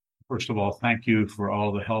First of all, thank you for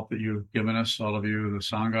all the help that you've given us, all of you, the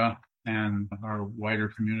Sangha, and our wider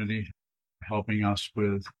community, helping us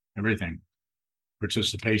with everything.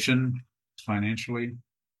 Participation financially.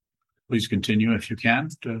 Please continue if you can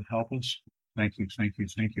to help us. Thank you, thank you,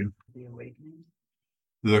 thank you. The awakening.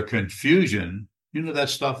 The confusion, that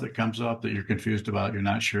stuff that comes up that you're confused about, you're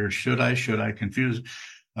not sure, should I confuse,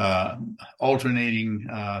 alternating,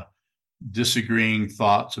 disagreeing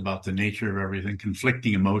thoughts about the nature of everything,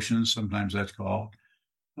 conflicting emotions. Sometimes that's called.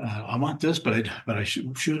 I want this, but I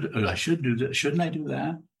should do this. Shouldn't I do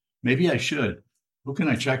that? Maybe I should. Who can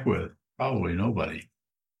I check with? Probably nobody.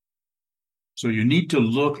 So you need to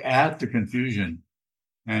look at the confusion,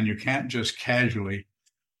 and you can't just casually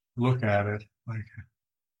look at it like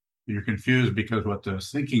you're confused, because what the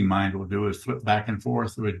thinking mind will do is flip back and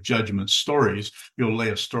forth with judgment stories. You'll lay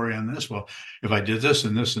a story on this. Well, if I did this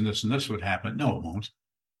and this and this and this would happen. No, it won't.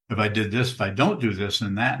 If I did this, if I don't do this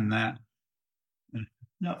and that and that.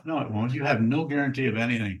 No, it won't. You have no guarantee of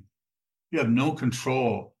anything. You have no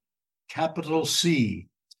control. Capital C,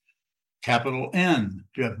 capital N.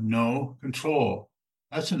 You have no control.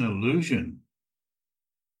 That's an illusion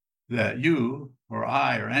that you or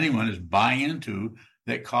I or anyone is buying into,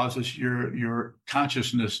 that causes your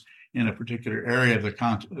consciousness in a particular area of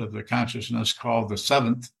the consciousness called the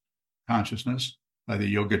seventh consciousness by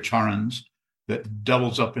the Yogacharans, that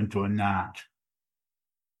doubles up into a knot.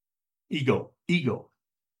 Ego,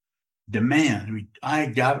 demand.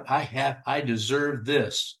 I deserve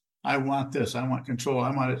this. I want this. I want control. I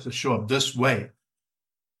want it to show up this way.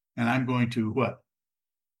 And I'm going to what?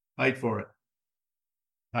 Fight for it.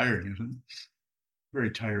 Tiring, isn't it? Very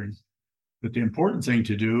tiring. But the important thing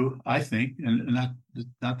to do, I think, and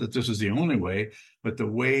not that this is the only way, but the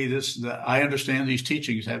way I understand these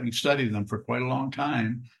teachings, having studied them for quite a long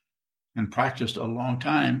time and practiced a long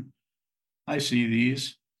time, I see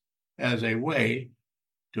these as a way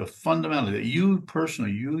to fundamentally, that you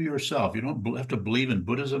personally, you yourself, you don't have to believe in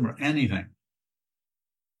Buddhism or anything,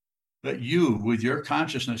 but you, with your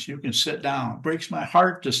consciousness, you can sit down. It breaks my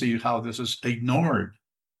heart to see how this is ignored.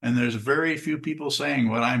 And there's very few people saying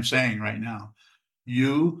what I'm saying right now.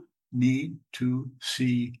 You need to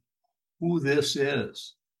see who this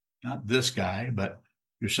is. Not this guy, but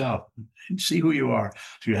yourself. See who you are,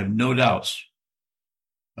 so you have no doubts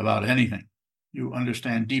about anything. You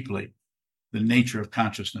understand deeply the nature of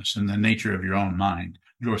consciousness and the nature of your own mind,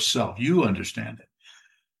 yourself. You understand it.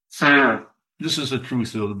 This is the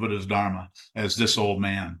truth of the Buddha's Dharma as this old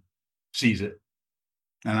man sees it.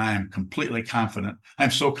 And I am completely confident.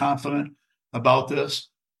 I'm so confident about this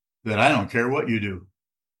that I don't care what you do,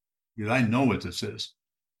 because I know what this is.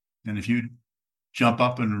 And if you jump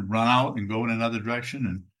up and run out and go in another direction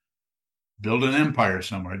and build an empire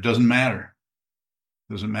somewhere, it doesn't matter.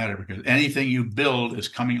 It doesn't matter, because anything you build is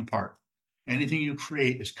coming apart. Anything you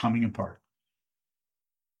create is coming apart.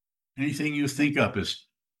 Anything you think up is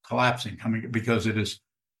collapsing, because it is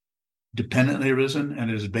dependently arisen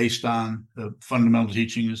and is based on the fundamental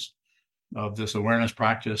teachings of this awareness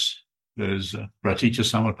practice that is Praticca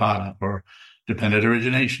Samutpada, or dependent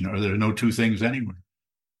origination, or there are no two things anywhere.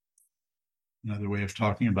 Another way of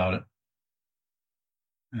talking about it.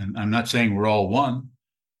 And I'm not saying we're all one.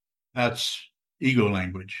 That's ego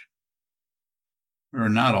language. We're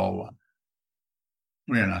not all one.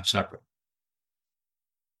 We are not separate.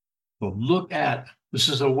 So this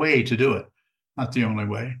is a way to do it, not the only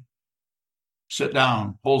way. Sit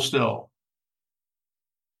down, hold still.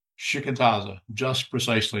 Shikantaza, just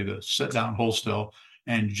precisely this. Sit down, hold still,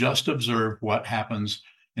 and just observe what happens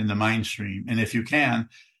in the mind stream. And if you can,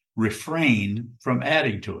 refrain from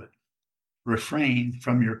adding to it. Refrain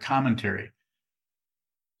from your commentary.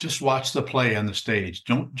 Just watch the play on the stage.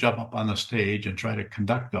 Don't jump up on the stage and try to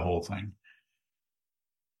conduct the whole thing.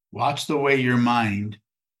 Watch the way your mind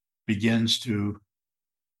begins to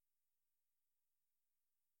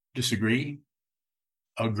disagree,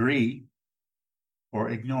 agree, or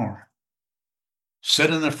ignore. Sit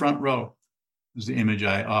in the front row is the image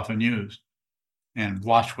I often use, and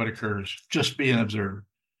watch what occurs. Just be an observer.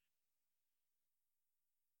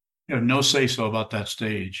 You have no say-so about that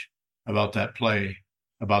stage, about that play,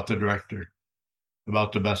 about the director,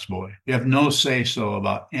 about the best boy. You have no say-so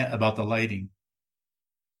about the lighting.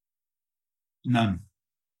 None.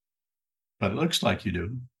 But it looks like you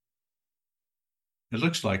do. It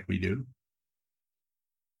looks like we do.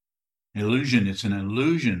 Illusion, it's an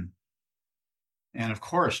illusion. And of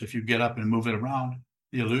course, if you get up and move it around,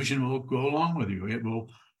 the illusion will go along with you. It will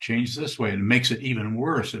change this way, and it makes it even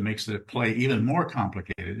worse. It makes the play even more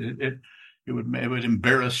complicated. It would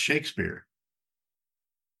embarrass Shakespeare,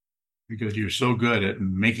 because you're so good at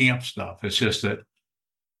making up stuff. It's just that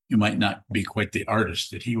You might not be quite the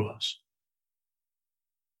artist that he was.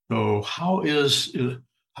 So how is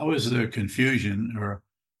the confusion, or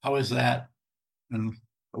how is that an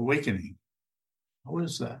awakening? How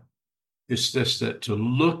is that? It's just that to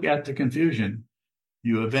look at the confusion,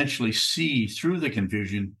 you eventually see through the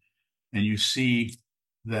confusion, and you see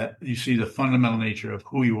the fundamental nature of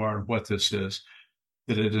who you are and what this is,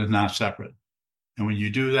 that it is not separate. And when you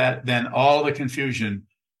do that, then all the confusion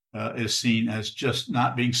is seen as just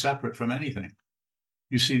not being separate from anything.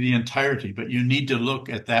 You see the entirety, but you need to look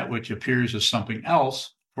at that which appears as something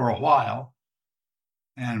else for a while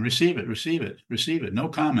and receive it. No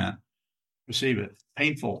comment. Receive it.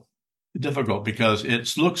 Painful, difficult, because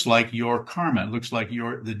it looks like your karma. It looks like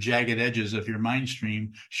the jagged edges of your mind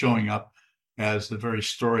stream showing up as the various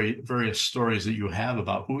stories that you have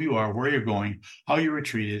about who you are, where you're going, how you were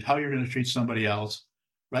treated, how you're going to treat somebody else,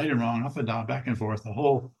 right and wrong, up and down, back and forth, the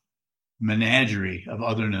whole menagerie of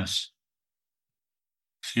otherness.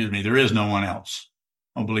 Excuse me, there is no one else.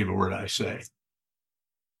 Don't believe a word I say.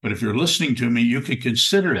 But if you're listening to me, you could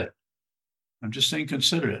consider it. I'm just saying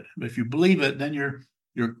consider it. But if you believe it, then you're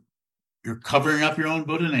covering up your own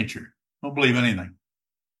Buddha nature. Don't believe anything.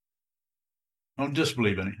 Don't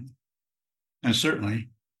disbelieve anything. And certainly,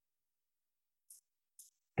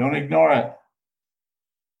 don't ignore it.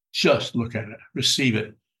 Just look at it. Receive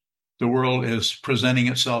it. The world is presenting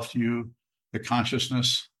itself to you, the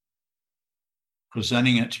consciousness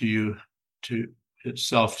presenting it to you,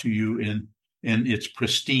 in its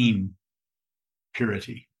pristine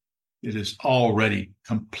purity. It is already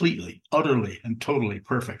completely, utterly, and totally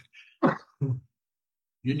perfect. You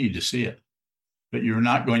need to see it, but you're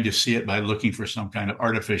not going to see it by looking for some kind of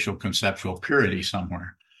artificial conceptual purity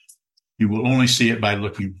somewhere. You will only see it by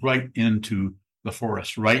looking right into the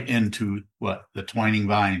forest, right into the twining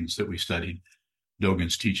vines that we studied,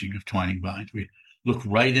 Dogen's teaching of twining vines. We look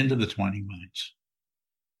right into the twining vines.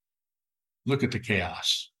 Look at the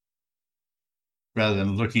chaos, rather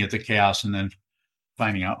than looking at the chaos and then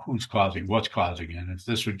finding out what's causing it. And if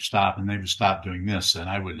this would stop and they would stop doing this, then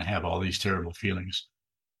I wouldn't have all these terrible feelings.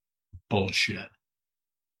 Bullshit.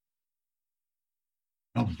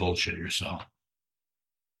 Don't bullshit yourself.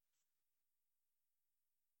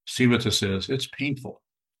 See what this is. It's painful,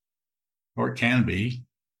 or it can be.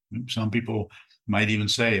 Some people might even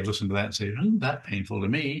listen to that and say, isn't that painful to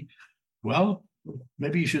me? Well,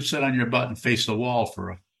 maybe you should sit on your butt and face the wall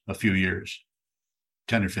for a few years,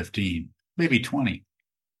 10 or 15, maybe 20,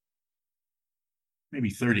 maybe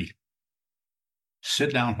 30.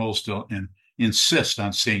 Sit down, hold still, and insist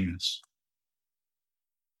on seeing this.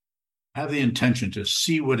 Have the intention to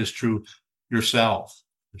see what is true yourself.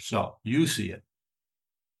 You see it.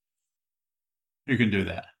 You can do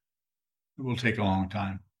that. It will take a long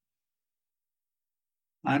time.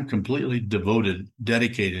 I'm completely devoted,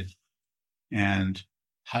 dedicated, and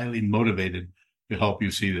highly motivated to help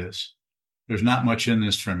you see this. There's not much in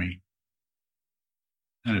this for me.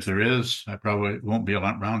 And if there is, I probably won't be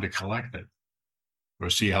around to collect it or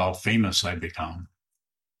see how famous I become.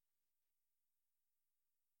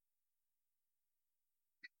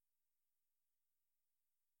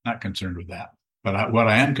 Not concerned with that. But what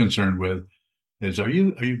I am concerned with is, are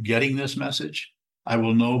you getting this message? I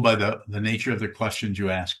will know by the nature of the questions you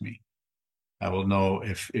ask me. I will know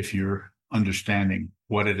if you're understanding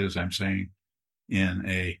what it is I'm saying in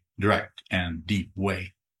a direct and deep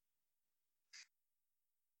way.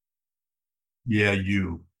 Yeah,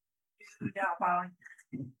 you.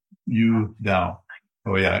 You Dao.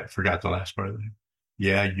 Oh yeah, I forgot the last part of it.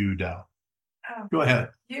 Yeah, you Dao. Go ahead.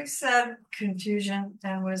 You said confusion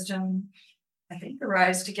and wisdom, I think,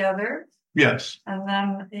 arise together. Yes. And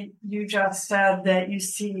then you just said that you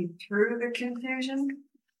see through the confusion.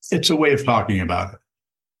 It's a way of talking about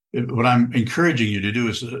it. What I'm encouraging you to do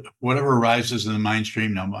is whatever arises in the mind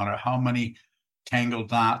stream, no matter how many tangled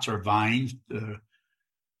knots or vines,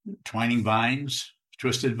 twining vines,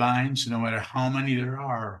 twisted vines, no matter how many there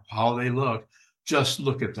are, how they look, just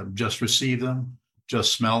look at them, just receive them,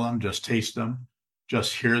 just smell them, just taste them,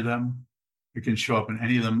 just hear them. It can show up in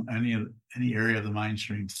any of them, any area of the mind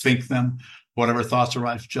stream. Think them, whatever thoughts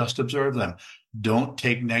arise, just observe them. Don't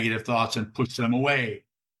take negative thoughts and push them away.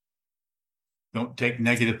 Don't take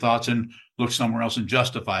negative thoughts and look somewhere else and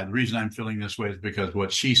justify. The reason I'm feeling this way is because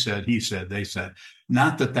what she said, he said, they said.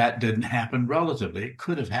 Not that didn't happen relatively. It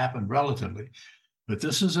could have happened relatively. But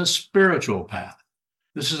this is a spiritual path.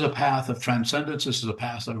 This is a path of transcendence. This is a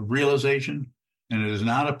path of realization. And it is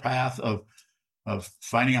not a path of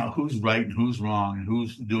finding out who's right and who's wrong and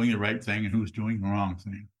who's doing the right thing and who's doing the wrong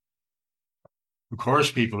thing. Of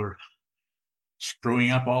course, people are screwing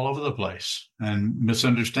up all over the place and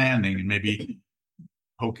misunderstanding and maybe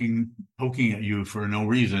poking at you for no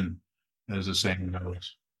reason, as the saying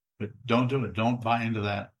goes. But don't do it. Don't buy into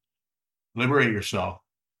that. Liberate yourself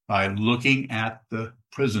by looking at the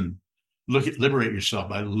prison. Liberate yourself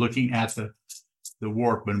by looking at the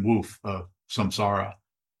warp and woof of samsara,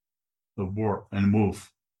 the warp and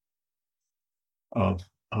woof of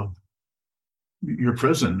your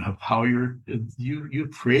prison, of how you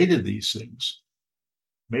created these things.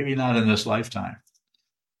 Maybe not in this lifetime.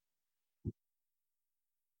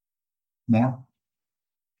 More?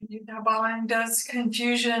 Now, Bowen, does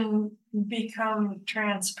confusion become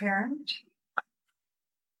transparent?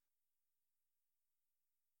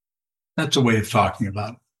 That's a way of talking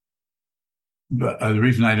about it. But the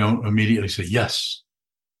reason I don't immediately say yes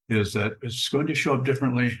is that it's going to show up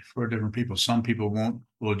differently for different people. Some people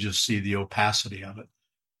will just see the opacity of it.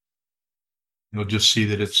 They'll just see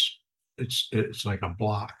that it's like a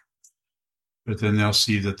block, but then they'll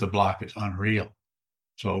see that the block is unreal.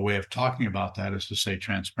 So a way of talking about that is to say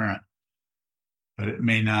transparent, but you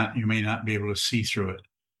may not be able to see through it.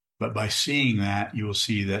 But by seeing that, you will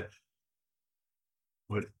see that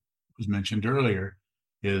what was mentioned earlier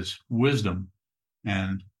is wisdom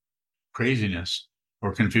and craziness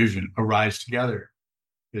or confusion arise together.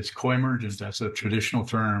 It's co-emergence. That's a traditional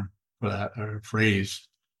term for that, or phrase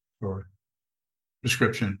or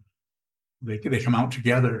description. They come out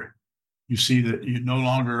together. You see that you no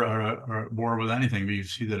longer are at war with anything, but you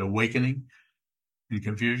see that awakening and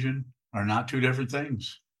confusion are not two different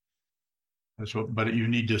things. But you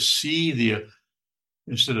need to see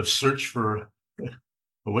instead of search for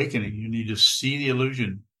awakening, you need to see the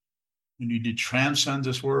illusion. You need to transcend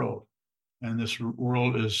this world. And this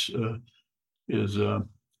world is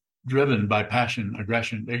driven by passion,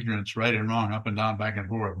 aggression, ignorance, right and wrong, up and down, back and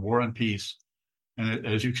forth, war and peace. And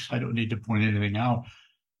I don't need to point anything out.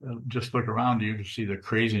 Just look around you to see the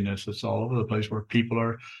craziness that's all over the place, where people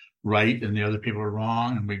are right and the other people are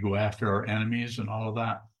wrong, and we go after our enemies and all of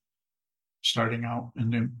that. Starting out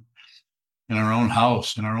in our own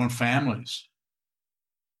house, in our own families.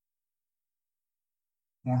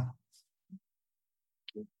 More.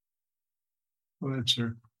 Go ahead,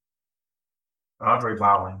 sir. Andre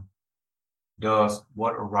Bowling, does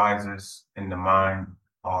what arises in the mind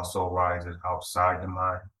also arises outside the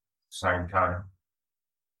mind, same time?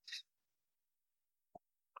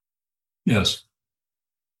 Yes.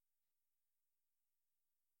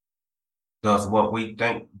 Does what we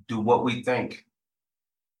think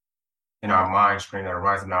in our mind stream that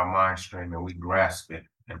arises in our mind stream, and we grasp it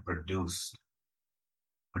and produce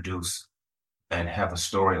and have a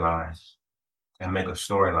storyline and make a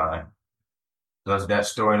storyline? Does that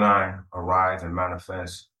storyline arise and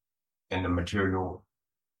manifest in the material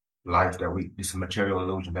life this material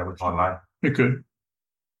illusion that we call life? It could.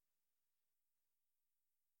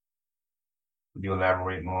 Would you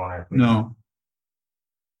elaborate more on that, please? No,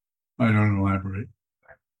 I don't elaborate.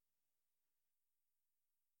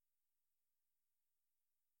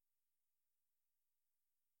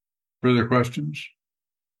 Further questions?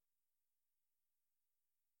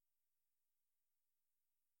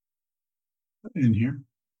 In here?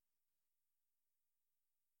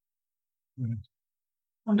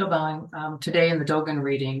 Today in the Dogen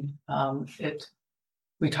reading,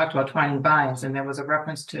 we talked about twining binds, and there was a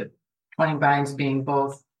reference to twining binds being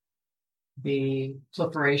both the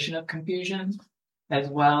proliferation of confusion as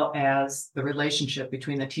well as the relationship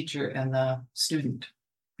between the teacher and the student.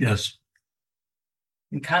 Yes.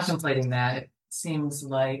 In contemplating that, it seems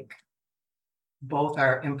like both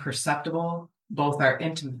are imperceptible, both are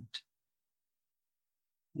intimate.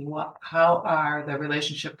 How are the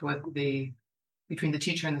relationship between the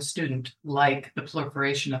teacher and the student like the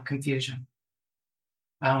proliferation of confusion?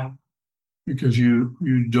 Because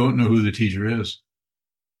you don't know who the teacher is.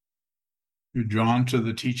 You're drawn to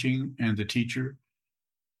the teaching and the teacher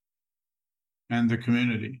and the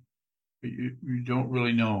community, but you don't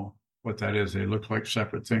really know what that is. They look like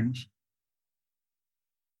separate things.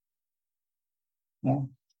 Well,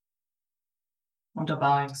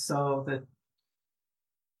 so that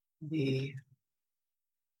the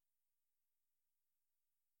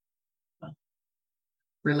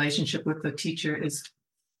relationship with the teacher is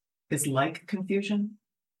like confusion,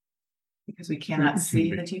 because we cannot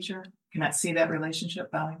see the teacher, cannot see that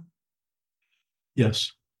relationship.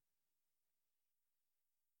 Yes.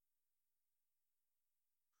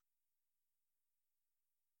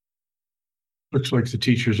 Looks like the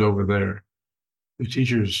teacher's over there. The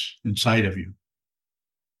teacher's inside of you.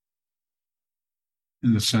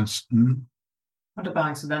 In the sense.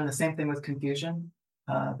 So then the same thing with confusion,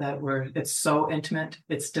 it's so intimate,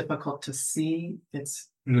 it's difficult to see. It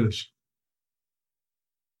is.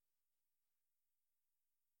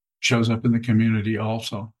 shows up in the community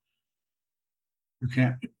also. You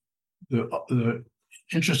can't, the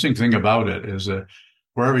interesting thing about it is that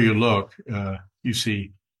wherever you look, you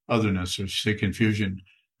see otherness or you see confusion.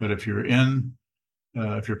 But if you're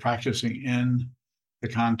practicing in the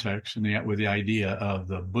context and with the idea of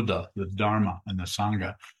the Buddha, the Dharma, and the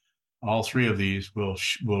Sangha, all three of these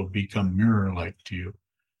will become mirror-like to you.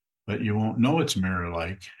 But you won't know it's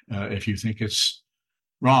mirror-like if you think it's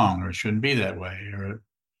wrong or it shouldn't be that way, or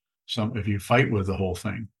if you fight with the whole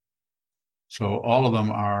thing. So all of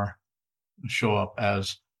them show up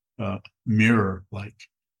as mirror-like,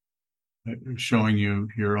 showing you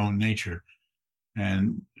your own nature.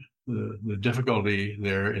 And the difficulty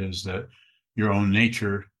there is that your own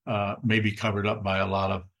nature may be covered up by a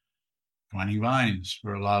lot of twining vines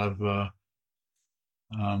or a lot of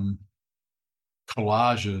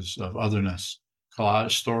collages of otherness,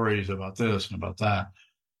 collage stories about this and about that.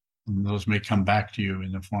 And those may come back to you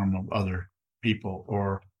in the form of other people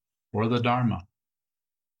or the Dharma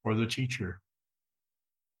or the teacher.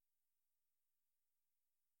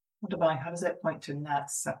 Divine, how does that point to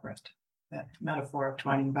not separate, that metaphor of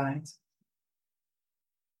twining vines?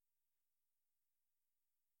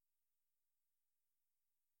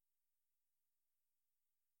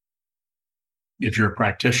 If you're a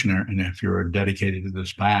practitioner and if you're dedicated to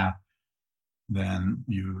this path, then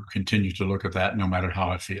you continue to look at that no matter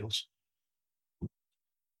how it feels.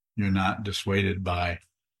 You're not dissuaded by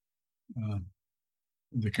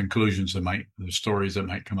the conclusions the stories that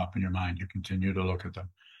might come up in your mind. You continue to look at them,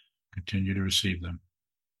 continue to receive them.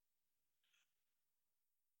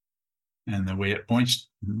 And the way it points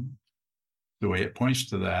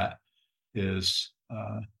to that is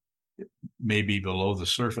maybe below the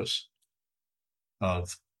surface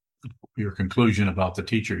of your conclusion about the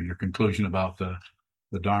teacher, your conclusion about the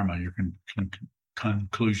Dharma, your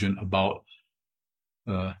conclusion about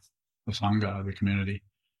the Sangha, the community.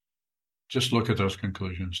 Just look at those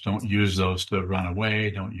conclusions. Don't use those to run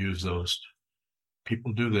away. Don't use those.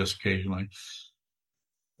 People do this occasionally.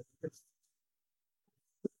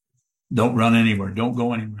 Don't run anywhere. Don't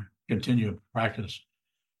go anywhere. Continue to practice.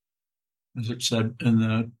 As it said in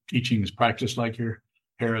the teachings, practice like your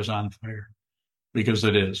hair is on fire. Because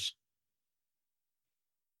it is.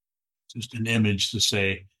 Just an image to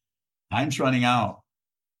say, time's running out.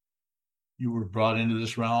 You were brought into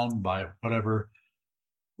this realm by whatever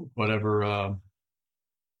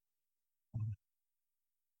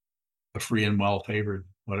the free and well favored,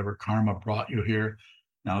 whatever karma brought you here.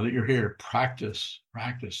 Now that you're here, practice.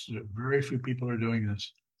 Very few people are doing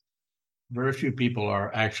this. Very few people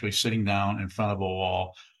are actually sitting down in front of a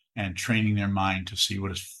wall and training their mind to see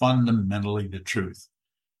what is fundamentally the truth.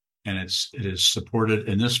 And it is supported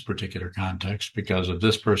in this particular context because of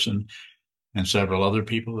this person and several other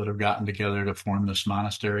people that have gotten together to form this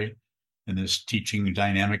monastery and this teaching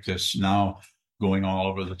dynamic that's now going all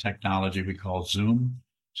over the technology we call Zoom,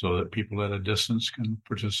 so that people at a distance can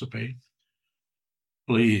participate.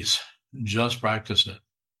 Please, just practice it.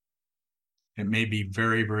 It may be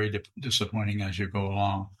very, very disappointing as you go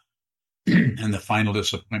along. And the final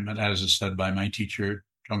disappointment, as is said by my teacher,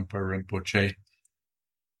 Trungpa Rinpoche,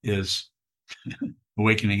 is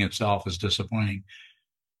awakening itself is disappointing.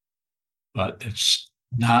 But it's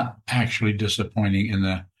not actually disappointing in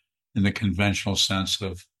the conventional sense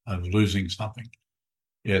of losing something.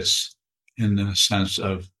 It's in the sense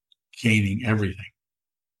of gaining everything.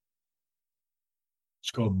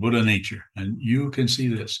 It's called Buddha nature. And you can see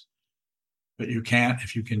this, but you can't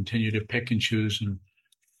if you continue to pick and choose and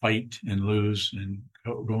fight and lose and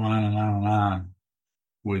go on and on and on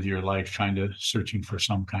with your life, searching for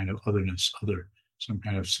some kind of otherness, some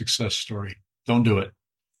kind of success story. Don't do it.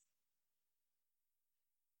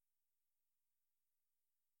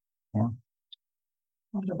 More?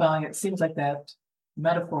 It seems like that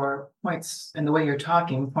metaphor points, and the way you're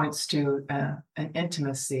talking points to an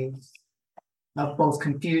intimacy of both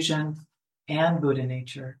confusion and Buddha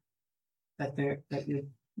nature, that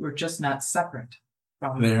we're just not separate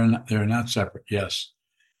from. They're not separate, yes.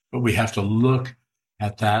 But we have to look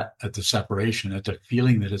at the separation, at the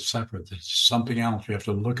feeling that it's separate, that it's something else. We have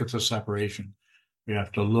to look at the separation. We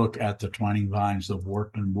have to look at the twining vines, the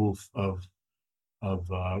warp and woof of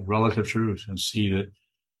relative truth, and see that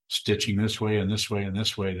stitching this way and this way and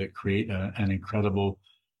this way that create an incredible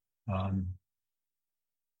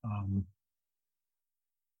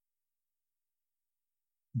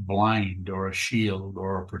blind or a shield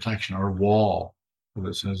or a protection or a wall, as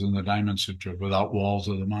it says in the Diamond Sutra, without walls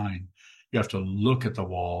of the mind. You have to look at the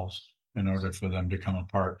walls in order for them to come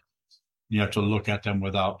apart. You have to look at them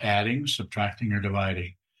without adding, subtracting, or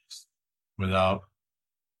dividing, without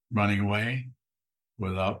running away,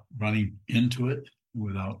 without running into it,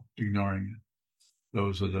 without ignoring it.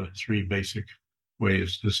 Those are the three basic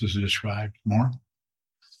ways this is described. More?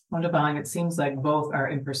 Wonderbowing, it seems like both are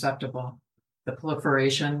imperceptible. The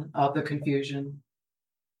proliferation of the confusion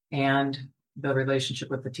and the relationship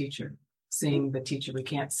with the teacher. Seeing the teacher, we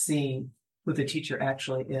can't see who the teacher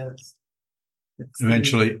actually is.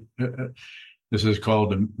 Eventually, this is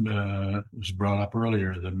called, was brought up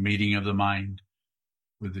earlier, the meeting of the mind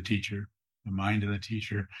with the teacher. The mind of the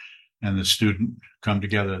teacher and the student come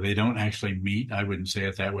together. They don't actually meet. I wouldn't say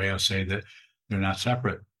it that way. I'll say that they're not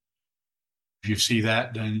separate. If you see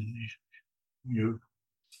that, then you're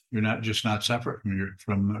not just not separate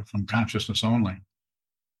from consciousness only.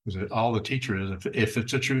 Because all the teacher is, if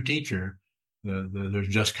it's a true teacher, there's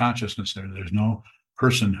just consciousness there. There's no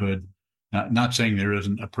personhood. Not saying there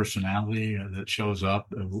isn't a personality that shows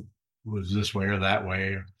up, was this way or that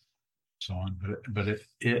way, or so on. But it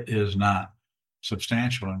is not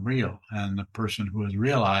substantial and real. And the person who has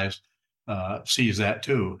realized sees that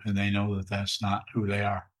too, and they know that that's not who they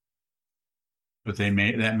are. But that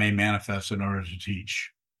may manifest in order to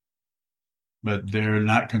teach. But they're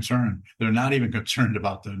not concerned. They're not even concerned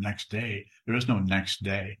about the next day. There is no next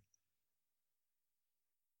day.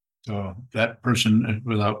 So that person,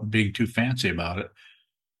 without being too fancy about it,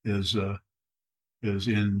 is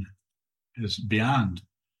beyond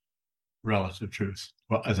relative truth.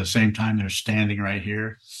 Well, at the same time, they're standing right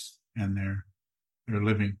here, and they're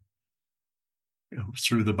living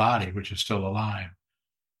through the body, which is still alive.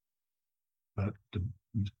 But the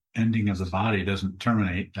ending of the body doesn't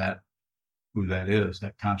terminate that, who that is,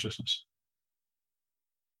 that consciousness.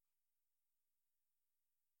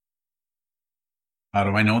 How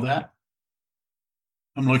do I know that?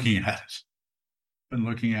 I'm looking at it. Been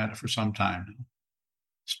looking at it for some time now.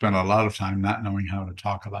 Spent a lot of time not knowing how to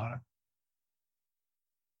talk about it.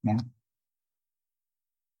 More?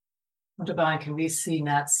 Divine, can we see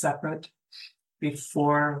not separate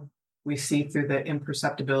before we see through the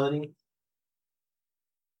imperceptibility?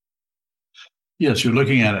 Yes, you're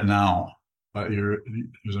looking at it now, but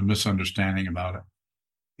there's a misunderstanding about it.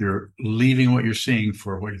 You're leaving what you're seeing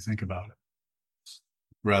for what you think about it,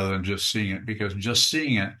 rather than just seeing it, because just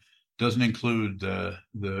seeing it doesn't include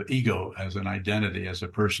the ego as an identity, as a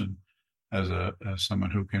person, as someone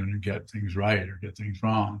who can get things right or get things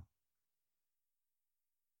wrong.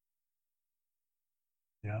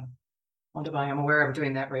 Yeah. Well, Divine, I'm aware of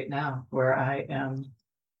doing that right now, where I am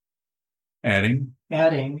adding,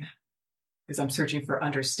 because I'm searching for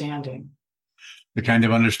understanding. The kind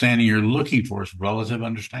of understanding you're looking for is relative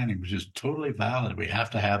understanding, which is totally valid. We have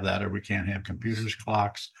to have that, or we can't have computers,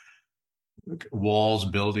 clocks, walls,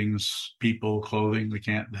 buildings, people, clothing. We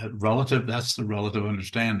can't. That's the relative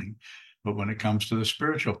understanding. But when it comes to the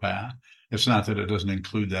spiritual path, it's not that it doesn't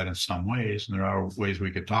include that in some ways, and there are ways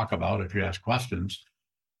we could talk about if you ask questions.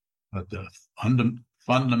 But the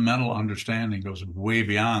fundamental understanding goes way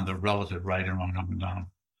beyond the relative right and wrong, up and down,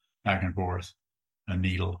 back and forth, a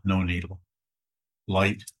needle, no needle,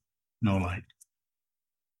 light, no light.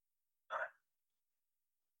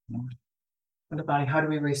 What about how do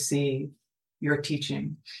we receive your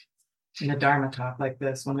teaching in a Dharma talk like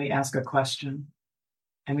this when we ask a question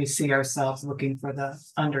and we see ourselves looking for the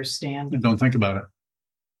understanding? Don't think about it.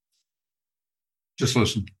 Just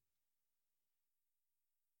listen.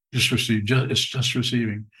 Just receive. It's just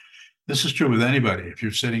receiving. This is true with anybody. If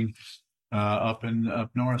you're sitting up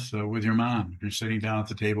north with your mom, if you're sitting down at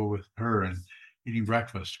the table with her and eating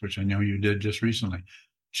breakfast, which I know you did just recently,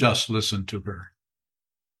 just listen to her,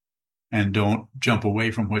 and don't jump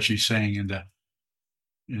away from what she's saying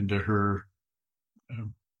into her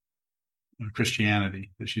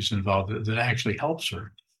Christianity that she's involved in, that actually helps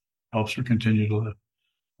her continue to live.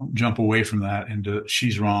 Don't jump away from that into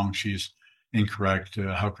she's wrong, she's incorrect,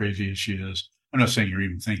 how crazy she is. I'm not saying you're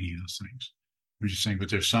even thinking those things. We're just saying, but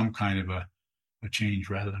there's some kind of a change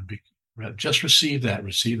rather than just receive that.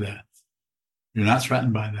 You're not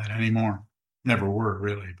threatened by that anymore. Never were,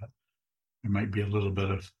 really, but there might be a little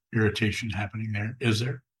bit of irritation happening there. Is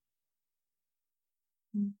there?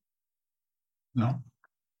 No?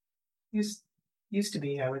 Used to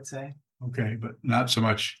be, I would say. Okay, but not so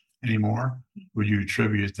much anymore. Would you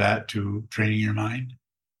attribute that to training your mind?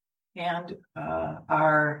 And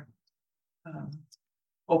our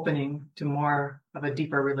opening to more of a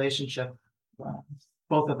deeper relationship.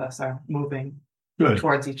 Both of us are moving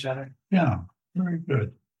towards each other. Yeah, very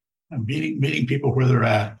good. And meeting people where they're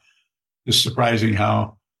at is surprising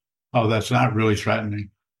how that's not really threatening.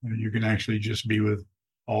 You can actually just be with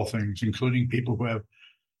all things, including people who have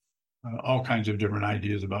all kinds of different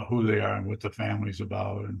ideas about who they are and what the family's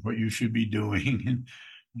about and what you should be doing. And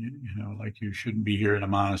you know, like you shouldn't be here in a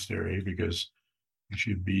monastery because you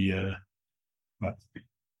should be what,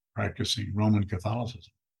 practicing Roman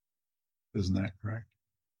Catholicism. Isn't that correct?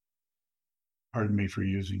 Pardon me for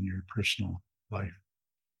using your personal life.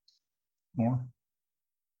 More?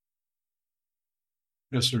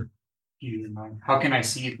 Yes, sir. How can I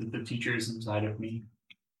see that the teacher is inside of me?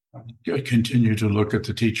 Continue to look at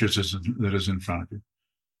the teachers that is in front of you.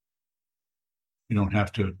 You don't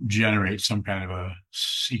have to generate some kind of a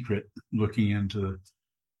secret looking into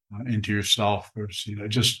yourself or see that.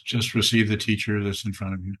 Just receive the teacher that's in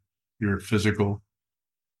front of you, your physical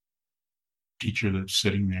teacher that's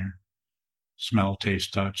sitting there. Smell,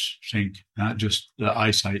 taste, touch, think, not just the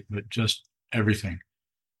eyesight, but just everything.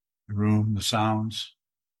 The room, the sounds,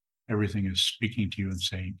 everything is speaking to you and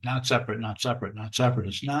saying, not separate, not separate, not separate.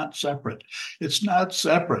 It's not separate. It's not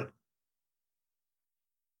separate.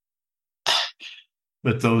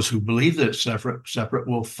 But those who believe that it's separate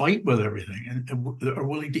will fight with everything and are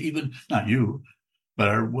willing to even, not you, but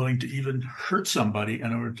are willing to even hurt somebody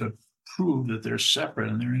in order to prove that they're separate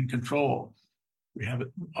and they're in control. We have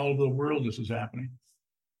it all over the world. This is happening.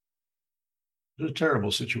 It's a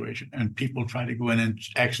terrible situation. And people try to go in and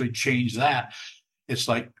actually change that. It's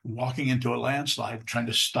like walking into a landslide, trying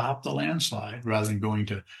to stop the landslide rather than going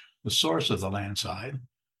to the source of the landslide,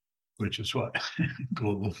 which is what?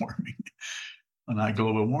 Global warming. Well, not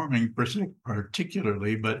global warming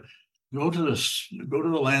particularly, but go to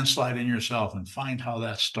the landslide in yourself and find how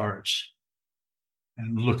that starts.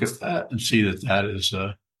 And look at that and see that is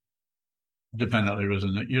dependently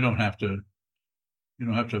risen. That you don't have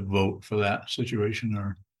to vote for that situation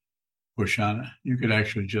or push on it. You could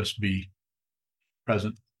actually just be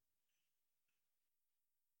present.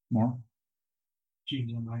 More?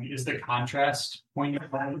 Is the contrast pointed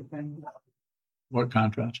at anything What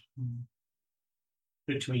contrast?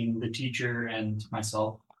 between the teacher and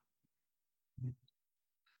myself?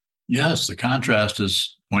 Yes, the contrast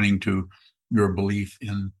is pointing to your belief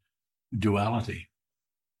in duality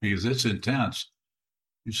because it's intense.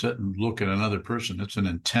 You sit and look at another person. It's an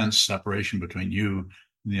intense separation between you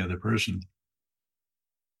and the other person.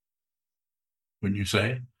 Wouldn't you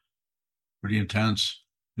say? Pretty intense.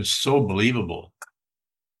 It's so believable.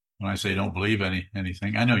 When I say don't believe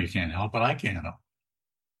anything, I know you can't help it. I can't help.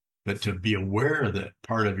 But to be aware that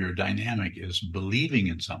part of your dynamic is believing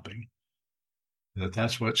in something,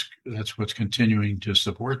 that's what's continuing to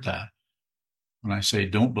support that. When I say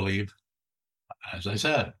don't believe, as I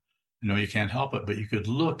said, you know, you can't help it, but you could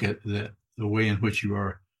look at the way in which you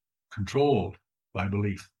are controlled by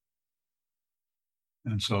belief.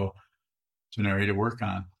 And so it's an area to work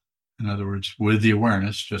on. In other words, with the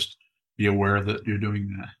awareness, just be aware that you're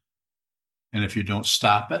doing that. And if you don't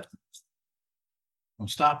stop it, don't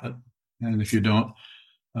stop it. And if you don't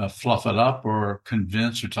fluff it up or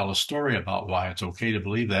convince or tell a story about why it's okay to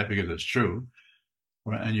believe that because it's true,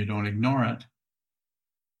 and you don't ignore it,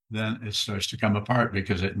 then it starts to come apart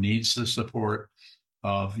because it needs the support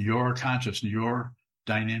of your consciousness, your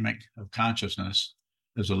dynamic of consciousness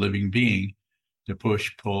as a living being to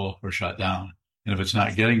push, pull, or shut down. And if it's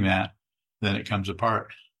not getting that, then it comes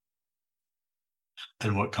apart.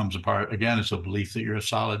 And what comes apart, again, is a belief that you're a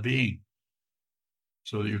solid being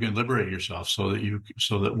so that you can liberate yourself, so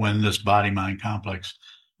that when this body-mind complex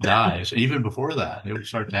dies, even before that, it will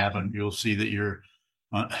start to happen. You'll see that you're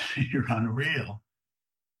unreal.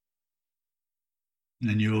 And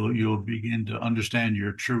then you'll begin to understand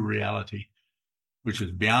your true reality, which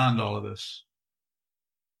is beyond all of this.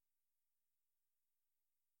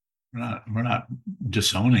 We're not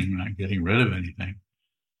disowning, we're not getting rid of anything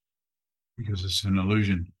because it's an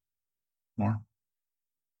illusion. More?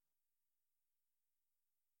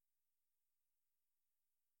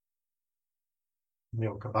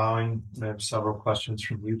 Neil Kabowing. I have several questions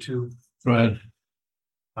from YouTube. Go ahead.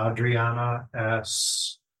 Adriana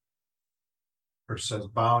asks, or says,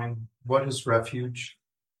 bowing, what is refuge?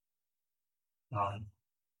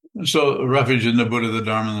 So refuge in the Buddha, the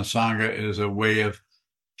Dharma, and the Sangha is a way of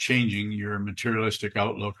changing your materialistic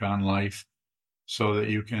outlook on life so that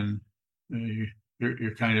you can,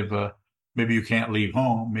 you're kind of, maybe you can't leave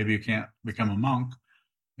home, maybe you can't become a monk,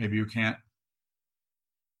 maybe you can't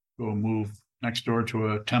go move next door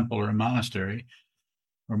to a temple or a monastery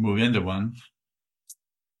or move into one,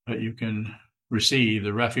 but you can receive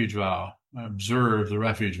the refuge vow, observe the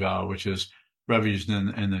refuge vow, which is refuge in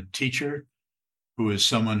the teacher, who is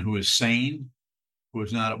someone who is sane, who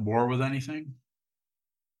is not at war with anything,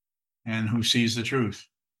 and who sees the truth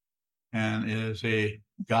and is a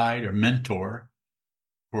guide or mentor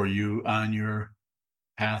for you on your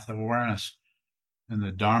path of awareness. And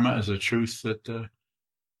the Dharma is a truth that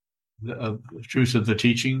the truth of the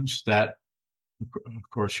teachings that, of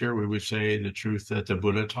course, here we would say the truth that the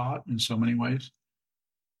Buddha taught in so many ways,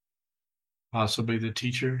 possibly the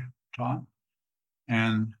teacher taught,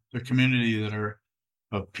 and the community that are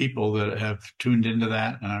of people that have tuned into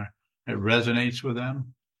that and it resonates with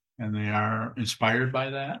them, and they are inspired by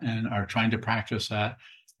that and are trying to practice that,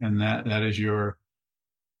 and that is your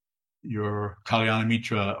Kalyana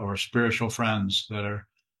Mitra or spiritual friends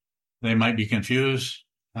they might be confused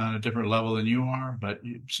on a different level than you are, but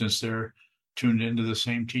since they're tuned into the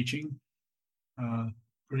same teaching,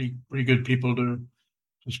 pretty good people to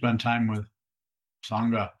spend time with.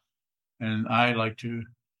 Sangha. And I like to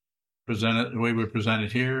present it the way we present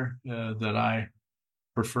it here, that I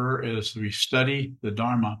prefer is we study the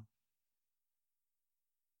Dharma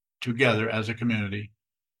together as a community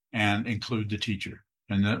and include the teacher.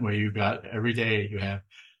 And that way you've got every day you have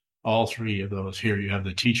all three of those. Here you have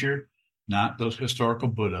the teacher, not those historical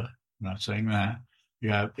Buddha. I'm not saying that. You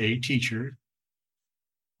have a teacher,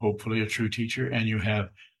 hopefully a true teacher, and you have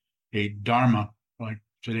a Dharma. Like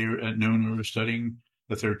today at noon, we were studying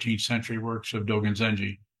the 13th century works of Dogen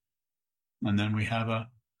Zenji. And then we have a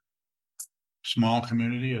small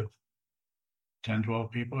community of 10,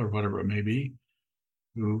 12 people or whatever it may be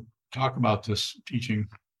who talk about this teaching,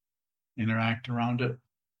 interact around it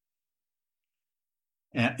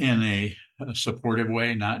in a supportive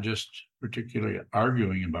way, not just particularly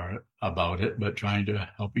arguing about it, but trying to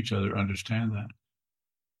help each other understand that.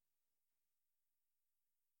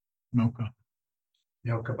 Mocha.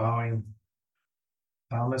 Yoka bowing.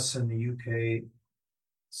 Thomas in the UK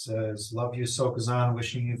says, love you, Sokuzan,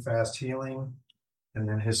 wishing you fast healing. And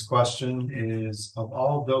then his question is, of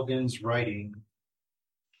all Dogen's writing,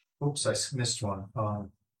 oops, I missed one.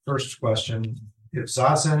 First question, if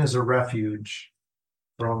Zazen is a refuge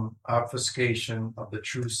from obfuscation of the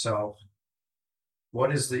true self,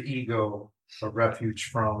 what is the ego a refuge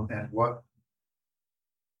from, and what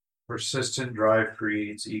persistent drive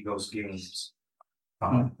creates ego's gains?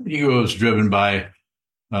 Ego is driven by,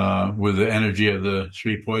 with the energy of the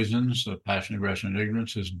three poisons, of passion, aggression, and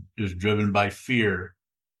ignorance, is driven by fear.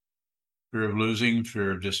 Fear of losing,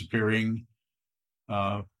 fear of disappearing,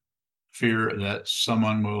 fear that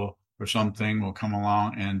someone will or something will come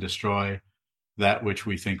along and destroy that which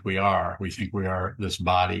we think we are. We think we are this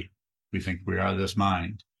body. We think we are this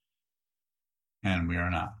mind. And we are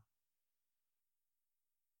not.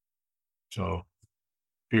 So,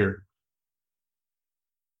 fear.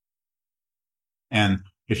 And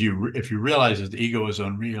if you realize that the ego is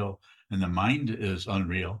unreal and the mind is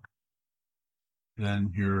unreal,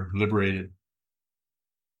 then you're liberated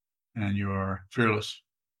and you are fearless.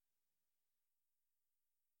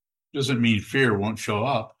 Doesn't mean fear won't show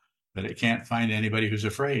up, but it can't find anybody who's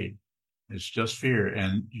afraid. It's just fear.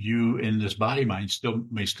 And you in this body mind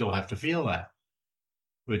may still have to feel that,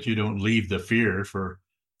 but you don't leave the fear for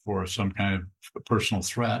some kind of personal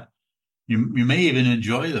threat. You may even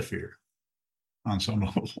enjoy the fear on some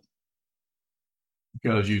level,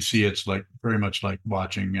 because you see it's like very much like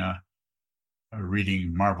watching,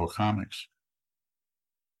 reading Marvel comics.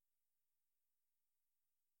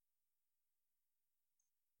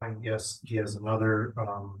 Yes, he has another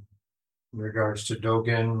in regards to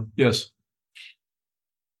Dogen. Yes.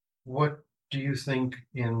 What do you think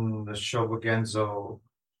in the Shobogenzo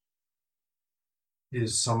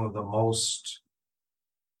is some of the most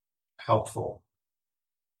helpful?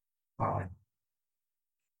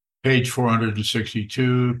 Page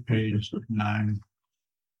 462, page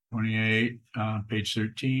 928, page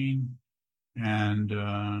 13. And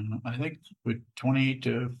I think with 28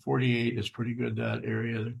 to 48 is pretty good, that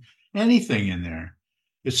area. Anything in there.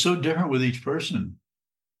 It's so different with each person.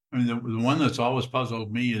 I mean, the one that's always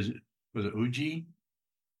puzzled me is, was it Uji?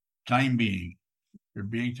 Time being, or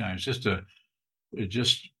being time. I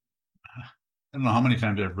don't know how many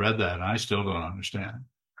times I've read that, and I still don't understand.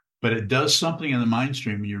 But it does something in the mind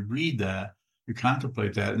stream. You read that, you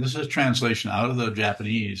contemplate that. And this is a translation out of the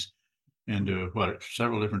Japanese into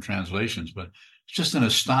several different translations, but it's just an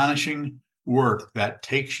astonishing work that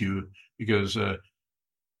takes you, because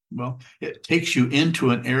it takes you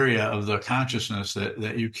into an area of the consciousness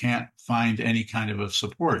that you can't find any kind of a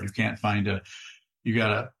support. You can't find you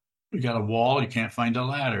got a wall, you can't find a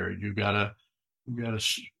ladder, you got a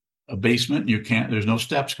basement, there's no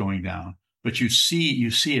steps going down, but you see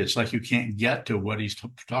it's like you can't get to what he's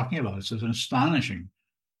talking about. It's an astonishing.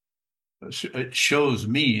 It shows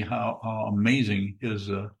me how amazing his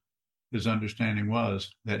understanding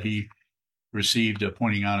was, that he received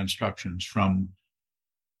pointing out instructions from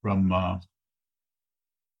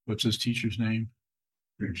what's his teacher's name?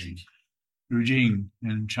 Rujing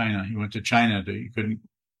in China. He went to China. He couldn't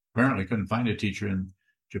apparently couldn't find a teacher in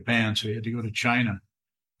Japan, so he had to go to China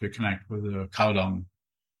to connect with the cow dung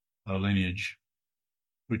lineage,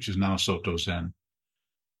 which is now Soto Zen.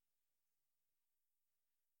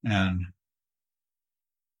 And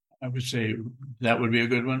I would say that would be a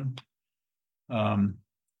good one.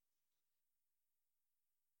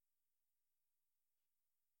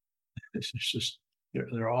 It's just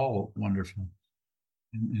they're all wonderful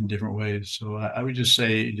in different ways. So I would just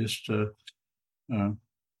say just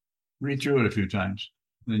read through it a few times,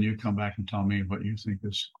 then you come back and tell me what you think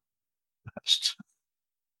is best.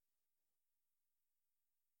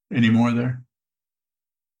 Any more there?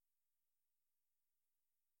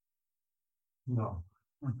 No.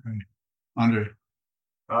 Okay, Andre.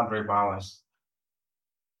 Andre Bowers.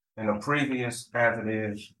 In the previous As It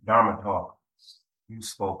Is Dharma talk, you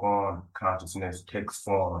spoke on consciousness takes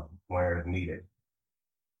form where it's needed.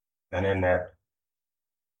 And in that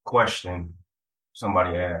question,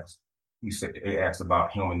 somebody asked, they asked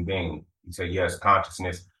about human being. You said, yes,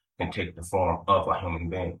 consciousness can take the form of a human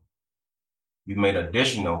being. You made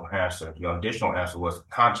additional answer. Your additional answer was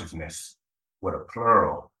consciousness with a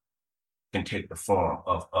plural can take the form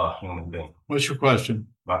of a human being. What's your question?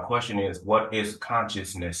 My question is, what is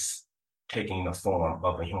consciousness taking the form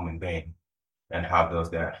of a human being? And how does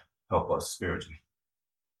that help us spiritually?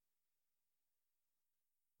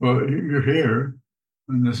 Well, you're here,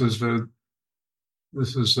 and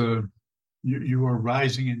you are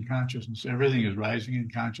rising in consciousness. Everything is rising in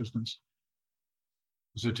consciousness.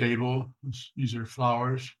 There's a table. These are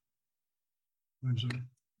flowers. There's a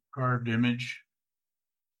carved image.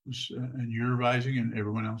 And you're rising, and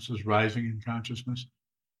everyone else is rising in consciousness.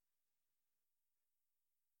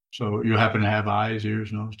 So you happen to have eyes,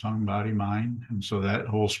 ears, nose, tongue, body, mind. And so that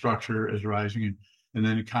whole structure is rising. And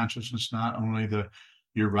then consciousness, not only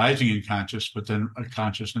you're rising in consciousness, but then a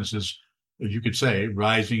consciousness is, you could say,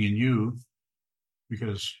 rising in you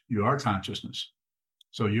because you are consciousness.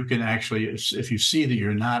 So you can actually, if you see that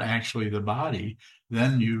you're not actually the body,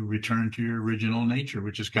 then you return to your original nature,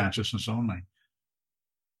 which is consciousness only.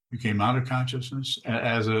 You came out of consciousness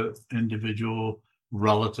as an individual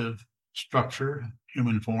relative structure,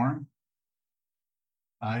 human form,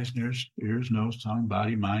 eyes, ears, nose, tongue,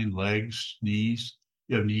 body, mind, legs, knees.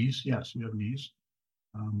 You have knees? Yes, you have knees.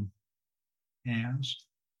 Hands.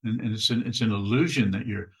 And it's an illusion that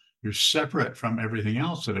you're separate from everything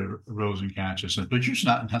else that arose in consciousness, but you're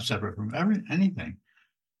not separate from anything.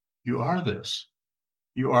 You are this.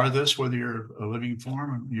 You are this, whether you're a living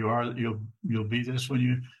form. You'll be this when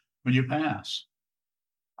you pass.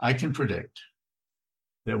 I can predict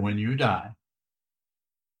that when you die,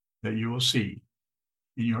 that you will see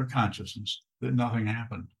in your consciousness that nothing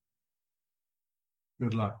happened.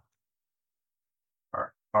 Good luck.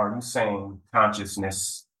 Are you saying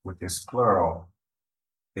consciousness with this plural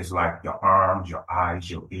is like your arms, your eyes,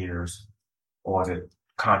 your ears, or is it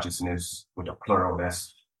consciousness with a plural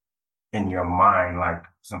that's in your mind, like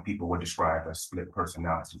some people would describe as split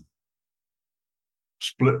personality?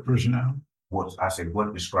 Split personality?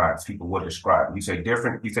 What describes, people would describe. You say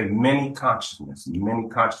many consciousness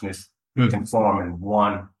can form in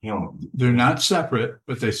one human. They're not separate,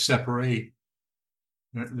 but they separate.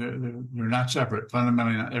 They're not separate.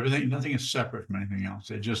 Fundamentally, nothing is separate from anything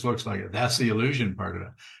else. It just looks like it. That's the illusion part of it.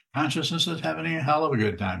 Consciousness is having a hell of a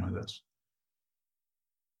good time with this.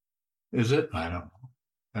 Is it? I don't know.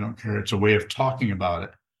 I don't care. It's a way of talking about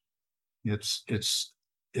it.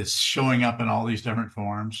 It's showing up in all these different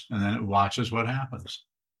forms, and then it watches what happens.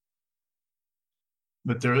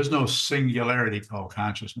 But there is no singularity called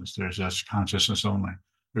consciousness. There's just consciousness only.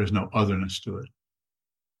 There's no otherness to it.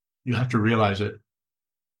 You have to realize it.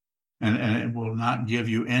 And it will not give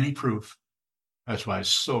you any proof. That's why it's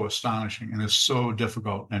so astonishing and it's so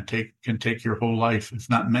difficult and can take your whole life, if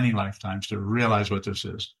not many lifetimes, to realize what this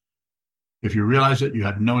is. If you realize it, you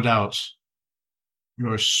have no doubts.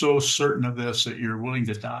 You are so certain of this that you're willing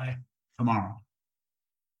to die tomorrow.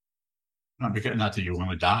 Not that you want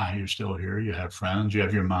to die, you're still here. You have friends, you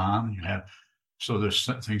have your mom, so there's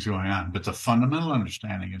things going on. But the fundamental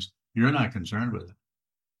understanding is you're not concerned with it.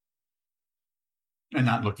 And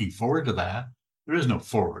not looking forward to that. There is no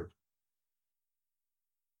forward.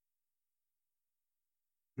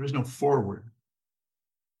 There is no forward.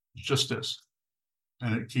 It's just this.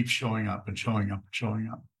 And it keeps showing up and showing up and showing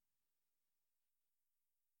up.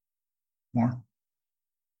 More?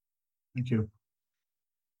 Thank you.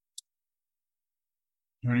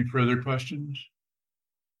 Are there any further questions?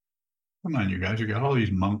 Come on, you guys. You got all these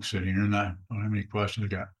monks sitting here and I don't have any questions. I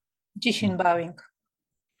got Jishin bowing.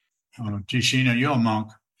 Jishin, are you a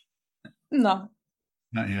monk? No.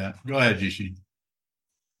 Not yet. Go ahead, Jishin.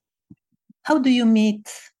 How do you meet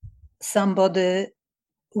somebody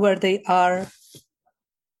where they are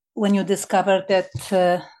when you discover that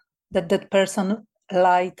that person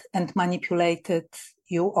lied and manipulated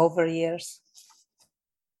you over years?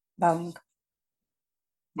 Bowing.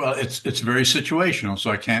 Well, it's very situational, so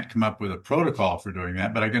I can't come up with a protocol for doing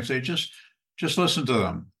that, but I can say just listen to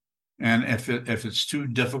them. And if it's too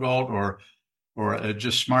difficult or it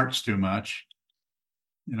just smarts too much,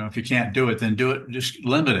 if you can't do it, then do it, just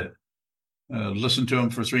limit it. Listen to them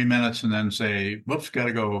for 3 minutes and then say, whoops,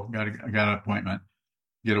 gotta go, I got an appointment,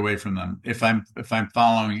 get away from them. If I'm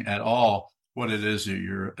following at all what it is that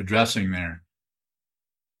you're addressing there.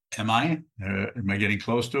 Am I getting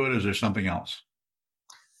close to it? Or is there something else?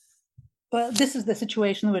 Well, this is the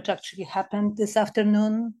situation which actually happened this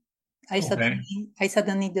afternoon. I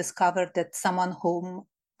suddenly discovered that someone whom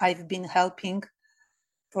I've been helping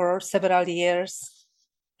for several years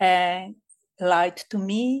lied to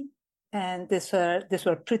me, and these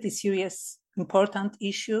were pretty serious, important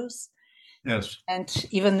issues. Yes. And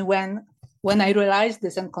even when I realized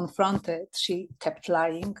this and confronted, she kept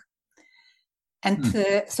lying. And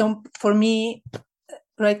so for me,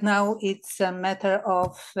 right now, it's a matter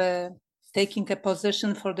of taking a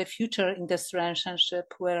position for the future in this relationship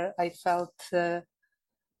where I felt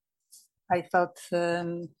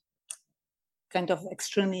kind of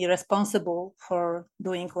extremely responsible for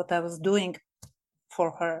doing what I was doing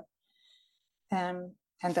for her. And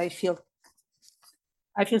I feel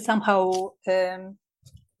somehow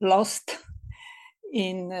lost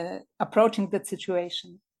in approaching that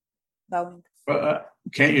situation.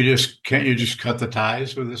 Can't you just cut the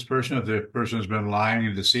ties with this person? If the person has been lying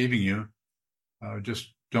and deceiving you,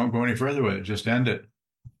 just don't go any further with it. Just end it.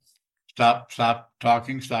 Stop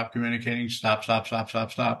talking, stop communicating, stop. They'll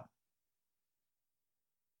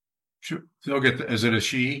get is it a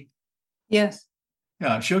she? Yes.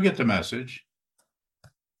 Yeah, she'll get the message.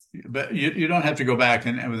 But you don't have to go back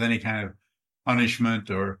and with any kind of punishment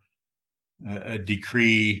or a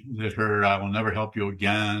decree that I will never help you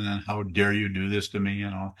again, and how dare you do this to me,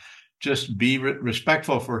 just be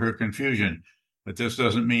respectful for her confusion, but this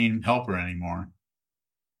doesn't mean help her anymore.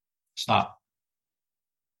 Stop.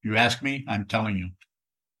 You ask me, I'm telling you.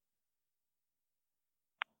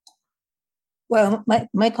 Well,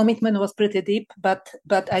 my commitment was pretty deep, but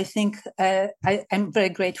I think I'm very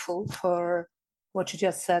grateful for what you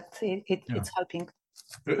just said. It's helping.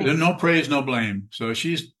 There's no praise, no blame. So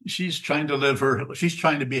she's trying to she's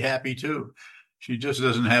trying to be happy too. She just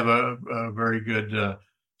doesn't have a very good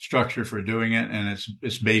structure for doing it. And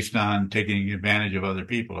it's based on taking advantage of other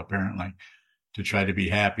people, apparently, to try to be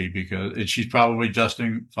happy, because she's probably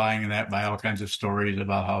justifying that by all kinds of stories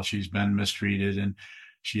about how she's been mistreated and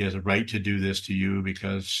she has a right to do this to you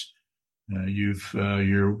because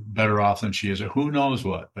you're better off than she is, or who knows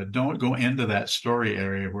what. But don't go into that story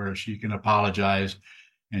area where she can apologize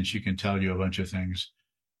and she can tell you a bunch of things.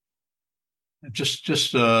 Just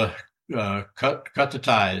cut the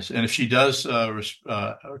ties. And if she does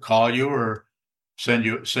call you or send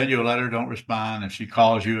you a letter, don't respond. If she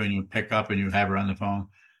calls you and you pick up and you have her on the phone,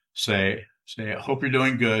 say, I hope you're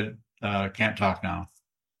doing good. Can't talk now.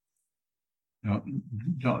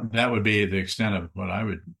 That would be the extent of what I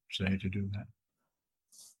would say to do that.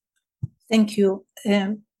 Thank you.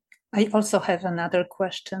 I also have another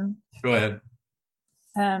question. Go ahead.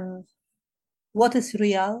 What is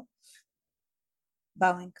real?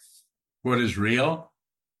 Bowing. What is real?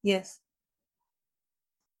 Yes.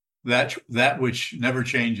 That which never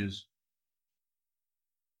changes.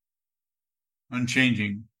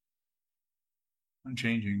 Unchanging.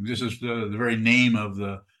 This is the very name of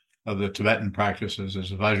the Tibetan practices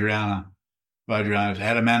is Vajrayana. Vajrayana is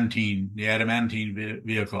adamantine, the adamantine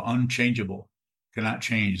vehicle, unchangeable, cannot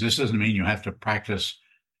change. This doesn't mean you have to practice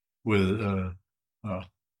with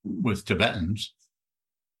Tibetans.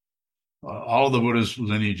 All of the Buddha's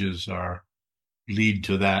lineages lead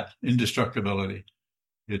to that indestructibility.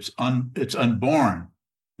 It's unborn,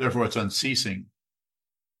 therefore it's unceasing.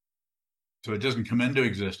 So it doesn't come into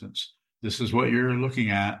existence. This is what you're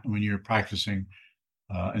looking at when you're practicing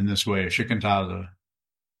in this way, shikantaza,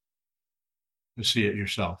 to see it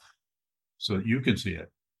yourself so that you can see it.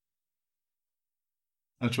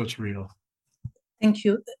 That's what's real. Thank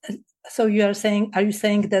you. So are you saying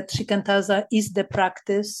that shikantaza is the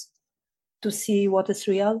practice to see what is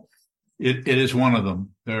real? It is one of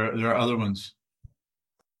them. There are other ones.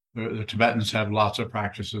 The Tibetans have lots of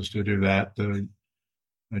practices to do that. The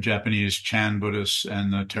Japanese Chan Buddhists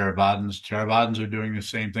and the Theravadins are doing the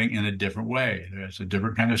same thing in a different way. There's a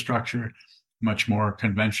different kind of structure, much more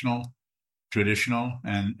conventional, traditional,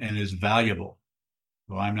 and is valuable.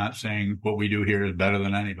 So I'm not saying what we do here is better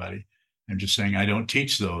than anybody. I'm just saying I don't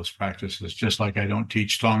teach those practices, just like I don't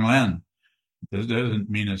teach Tonglen. That doesn't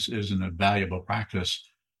mean it isn't a valuable practice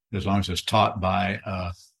as long as it's taught by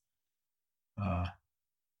a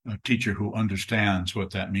teacher who understands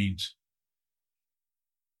what that means.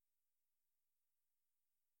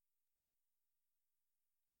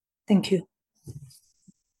 Thank you.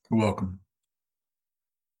 You're welcome.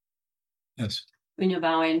 Yes. When you're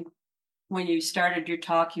bowing, when you started your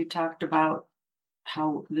talk, you talked about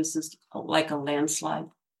how this is like a landslide.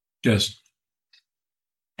 Yes.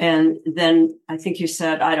 And then I think you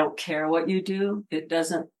said, I don't care what you do. It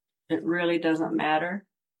really doesn't matter.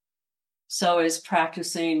 So is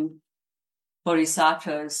practicing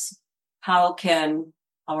bodhisattvas, how can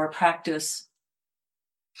our practice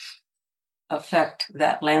affect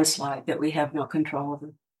that landslide that we have no control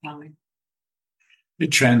over?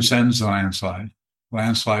 It transcends the landslide.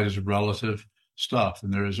 Landslide is relative stuff,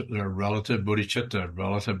 and there are relative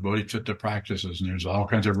bodhicitta practices, and there's all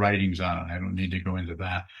kinds of writings on it. I don't need to go into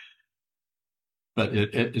that. But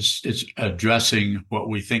it's addressing what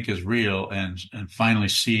we think is real and finally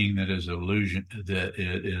seeing that is illusion, that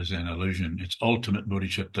it is an illusion. It's ultimate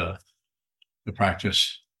bodhicitta, the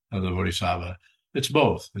practice of the bodhisattva. It's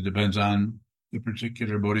both. It depends on the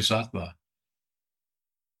particular bodhisattva.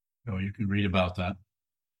 So you can read about that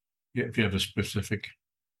if you have a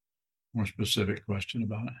more specific question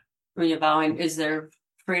about it. When you're bowing, is there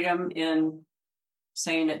freedom in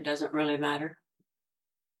saying it doesn't really matter?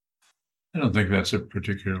 I don't think that's a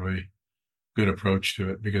particularly good approach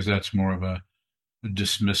to it, because that's more of a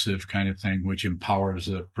dismissive kind of thing, which empowers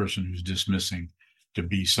the person who's dismissing to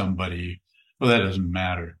be somebody. Well, that doesn't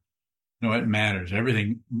matter. No, it matters.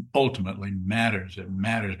 Everything ultimately matters. It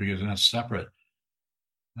matters because it's not separate.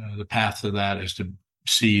 The path to that is to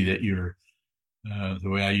see that you're, the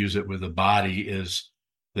way I use it with the body is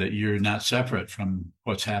that you're not separate from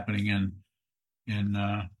what's happening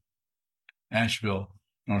in Asheville,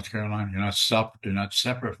 North Carolina. You're not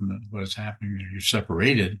separate from what's happening. You're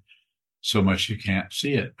separated so much you can't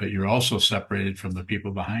see it, but you're also separated from the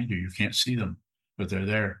people behind you. You can't see them, but they're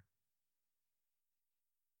there.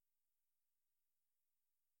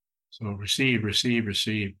 So receive.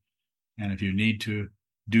 And if you need to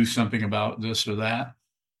do something about this or that,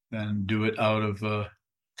 then do it out of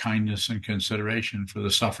kindness and consideration for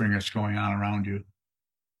the suffering that's going on around you.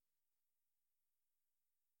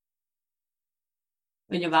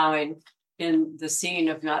 When you're bowing, in the scene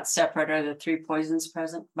of not separate, are the three poisons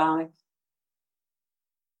present bowing?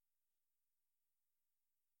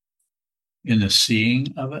 In the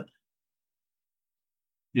seeing of it?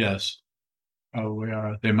 Yes. Oh, we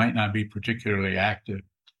are. They might not be particularly active,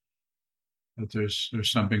 but there's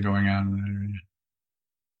something going on in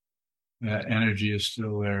there. That energy is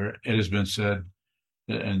still there. It has been said,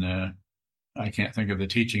 and I can't think of the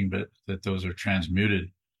teaching, but that those are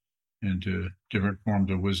transmuted into different forms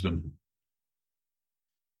of wisdom.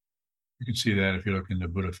 You can see that if you look into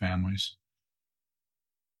Buddha families.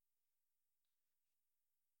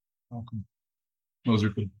 Welcome. Those are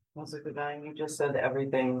good. You just said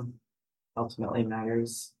everything ultimately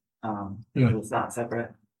matters. Yeah. It's not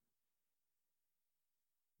separate.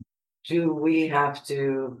 Do we have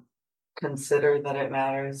to consider that it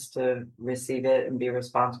matters to receive it and be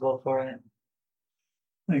responsible for it?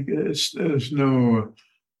 Like there's no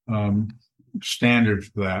standard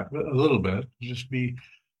for that, but a little bit. Just be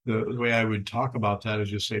the way I would talk about that is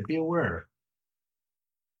just say, be aware.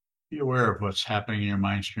 Be aware of what's happening in your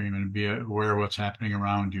mind stream and be aware of what's happening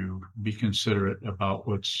around you. Be considerate about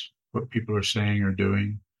what people are saying or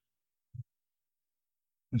doing.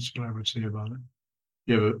 That's what I would say about it.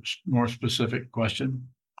 You have a more specific question?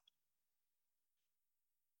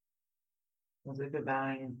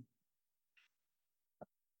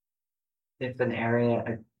 If an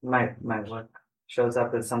area, my work shows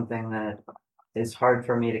up as something that is hard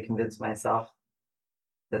for me to convince myself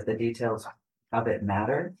that the details of it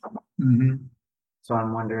matter. Mm-hmm. So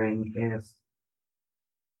I'm wondering if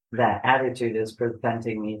that attitude is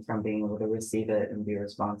preventing me from being able to receive it and be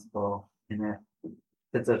responsible in it.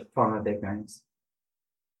 It's a form of ignorance.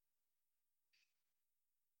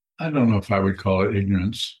 I don't know if I would call it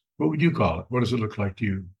ignorance. What would you call it? What does it look like to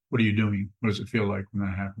you? What are you doing? What does it feel like when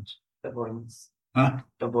that happens? Avoidance. Huh?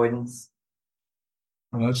 Avoidance.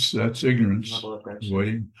 Well, that's ignorance. Level of aggression.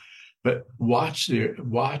 Avoiding. But watch the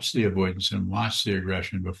avoidance and watch the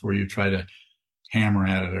aggression before you try to hammer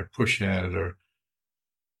at it or push at it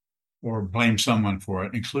or blame someone for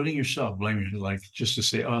it, including yourself. Blame you, like just to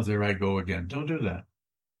say, "Oh, there I go again." Don't do that.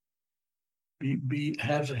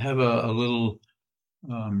 Have a little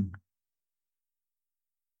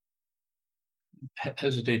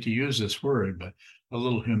hesitate to use this word, but a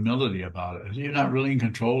little humility about it. You're not really in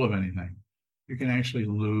control of anything. You can actually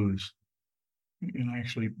lose. You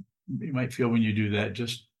might feel when you do that,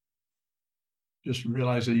 just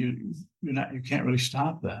realize that you can't really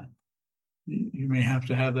stop that. You may have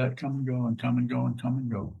to have that come and go and come and go and come and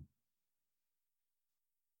go.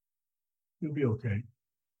 You'll be okay.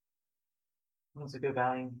 That's a good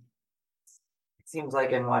value. It seems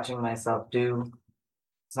like in watching myself do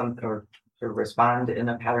something or to respond in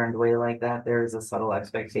a patterned way like that, there is a subtle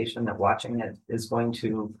expectation that watching it is going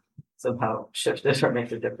to somehow shift it or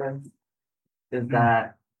make a difference. Is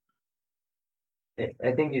that,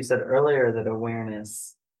 I think you said earlier that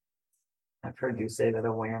awareness, I've heard you say that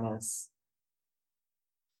awareness,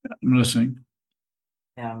 I'm listening.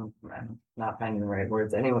 I'm not finding the right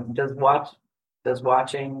words. Anyway, does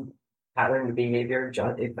watching patterned behavior,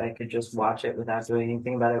 if I could just watch it without doing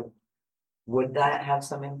anything about it, would that have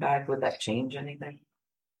some impact? Would that change anything?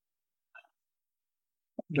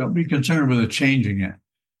 Don't be concerned with it changing it.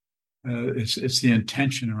 It's the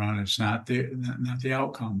intention around it. It's not the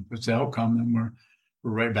outcome. If it's the outcome, then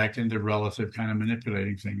we're right back into relative kind of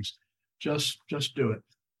manipulating things. Just do it.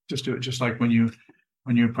 Just do it. Just like when you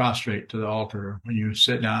prostrate to the altar, when you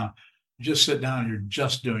sit down, you just sit down. You're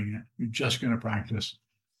just doing it. You're just going to practice.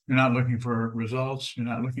 You're not looking for results. You're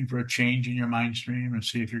not looking for a change in your mind stream and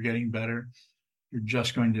see if you're getting better. You're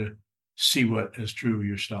just going to see what is true of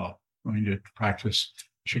yourself. Going to practice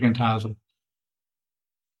shikantaza.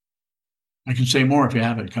 I can say more if you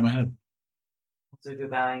have it. Come ahead. So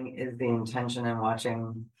bowing is the intention in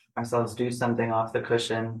watching ourselves do something off the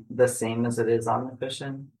cushion the same as it is on the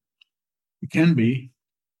cushion? It can be.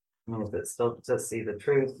 I mean, if it's still to see the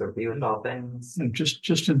truth or be with all things.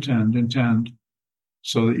 Just intend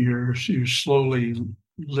so that you're slowly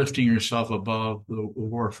lifting yourself above the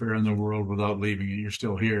warfare in the world without leaving it. You're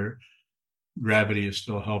still here. Gravity is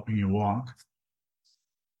still helping you walk.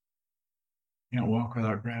 You can't walk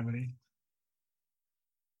without gravity.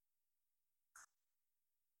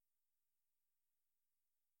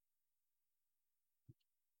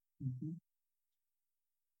 Is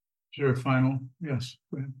there a final? Yes,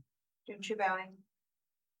 go ahead. Jim bowing.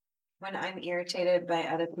 When I'm irritated by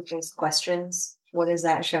other people's questions, what is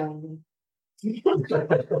that showing me?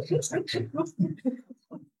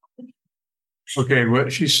 Okay,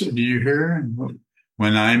 what she said, do you hear?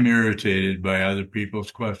 When I'm irritated by other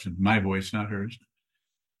people's questions, my voice, not hers.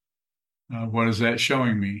 What is that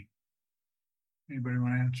showing me? Anybody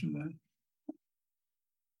want to answer that?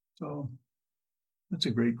 So that's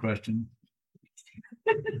a great question.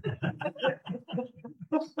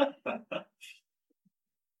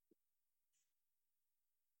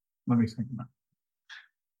 Let me think about it.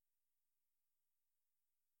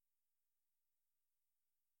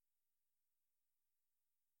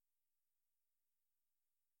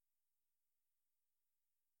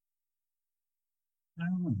 I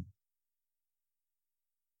don't know.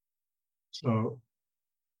 So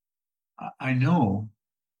I know,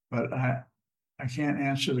 but I can't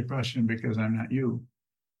answer the question because I'm not you.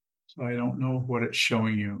 So I don't know what it's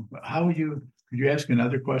showing you. But could you ask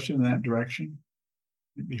another question in that direction?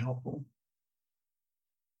 It'd be helpful.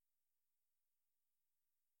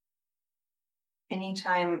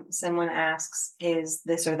 Anytime someone asks, is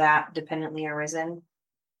this or that dependently arisen,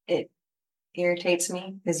 it irritates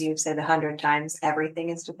me because you've said 100 times everything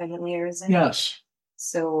is dependently arisen. Yes.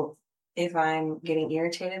 So if I'm getting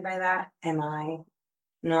irritated by that, am I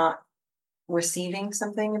not receiving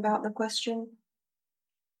something about the question?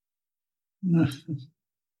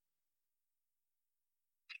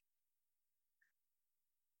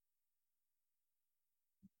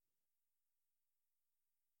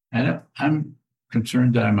 I'm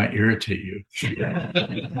concerned that I might irritate you.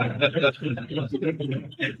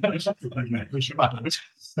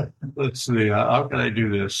 Let's see. How can I do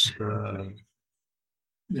this? In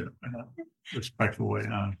a respectful way.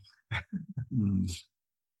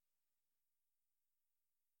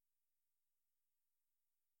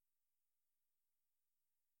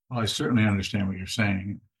 Well, I certainly understand what you're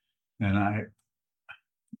saying, and I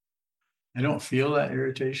don't feel that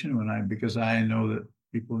irritation because I know that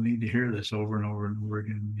people need to hear this over and over and over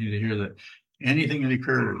again. Need to hear that anything that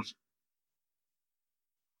occurs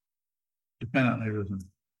dependently arisen.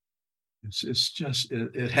 It's just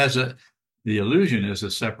it has the illusion is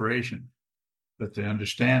a separation, but the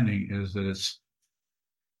understanding is that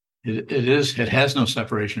it has no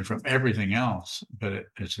separation from everything else, but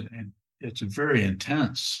it's very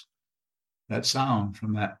intense. That sound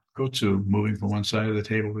from that kotsu moving from one side of the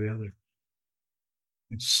table to the other.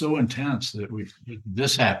 It's so intense that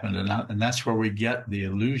this happened, and that's where we get the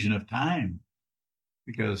illusion of time,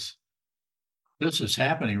 because This is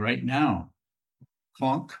happening right now.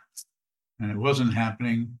 Clunk. And it wasn't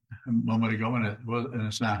happening a moment ago, and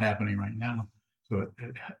it's not happening right now. So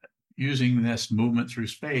using this movement through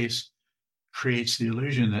space creates the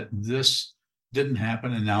illusion that this didn't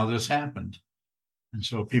happen and now this happened. And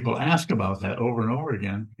so people ask about that over and over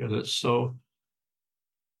again because it's so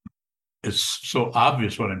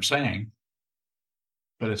obvious what I'm saying,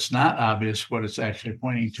 but it's not obvious what it's actually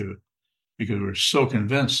pointing to, because we're so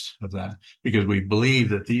convinced of that, because we believe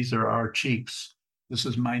that these are our cheeks. This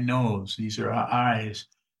is my nose. These are our eyes.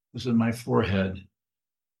 This is my forehead.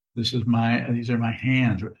 These are my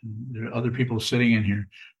hands. There are other people sitting in here.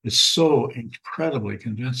 It's so incredibly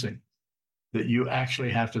convincing that you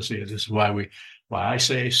actually have to see it. This is why I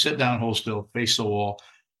say, sit down, hold still, face the wall,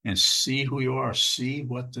 and see who you are. See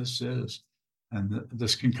what this is. And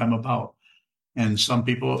this can come about. And some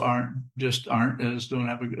people don't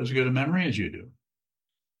have as good a memory as you do.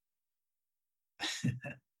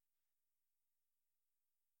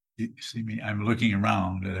 You see me, I'm looking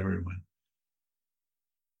around at everyone.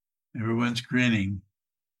 Everyone's grinning.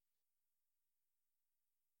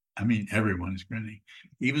 I mean, everyone is grinning.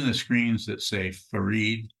 Even the screens that say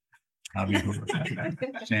Fareed,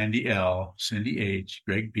 Sandy L, Cindy H,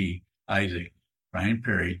 Greg B, Isaac, Brian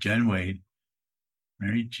Perry, Jen Wade,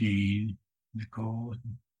 Mary Jean, Nicole,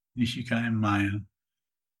 Nishika and Maya,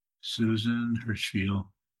 Susan Hirschfield.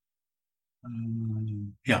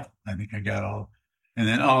 Yeah, I think I got all. And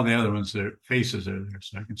then all the other ones, their faces are there,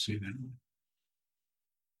 so I can see them.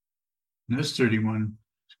 And there's 31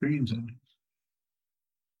 screens on it.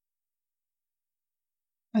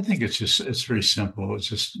 I think it's very simple. It's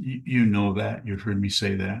just, you know that, you've heard me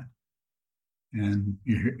say that. And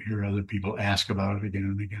you hear other people ask about it again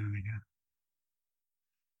and again and again.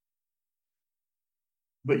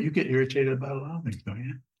 But you get irritated about a lot of things,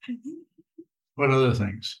 don't you? What other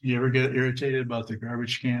things? You ever get irritated about the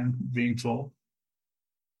garbage can being full?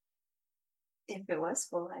 If it was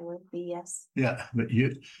full, I would be, yes. Yeah, but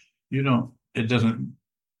you don't, it doesn't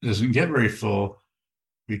get very full,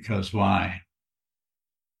 because why?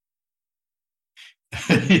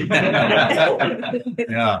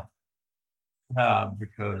 Yeah.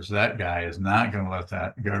 Because that guy is not going to let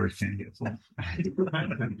that garbage can get full.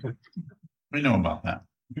 We know about that.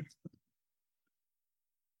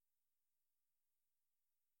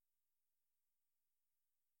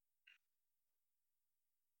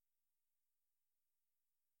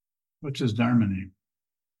 What's his Dharma name?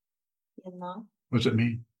 In-law, What's it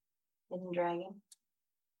mean? hidden dragon.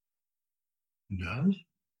 It does?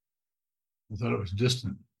 I thought it was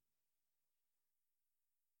distant.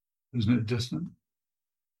 Isn't it distant?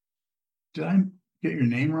 Did I get your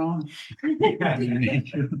name wrong? I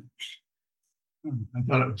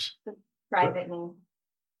thought it was. The private name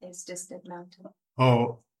is Distant Mountain.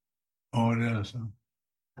 Oh, it is. I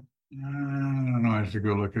don't know. I have to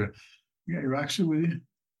go look at it. You got your Roxy with you?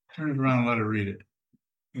 Turn it around and let her read it.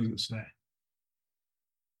 What does it say?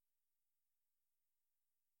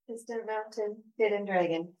 Distant Mountain, hidden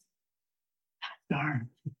dragon. Darn.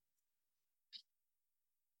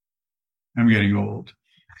 I'm getting old.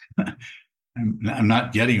 I'm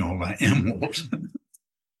not getting old. I am old.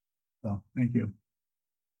 So thank you.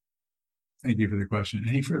 Thank you for the question.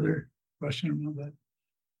 Any further question about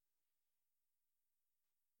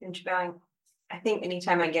that? I think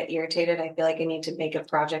anytime I get irritated, I feel like I need to make a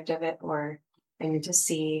project of it, or I need to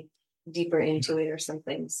see deeper into it or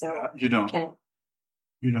something. So You don't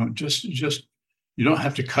just you don't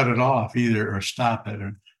have to cut it off either, or stop it,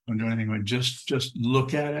 or do anything. But just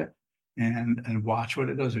look at it and watch what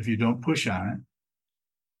it does. If you don't push on it,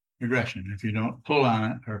 aggression. If you don't pull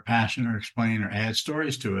on it, or passion, or explain, or add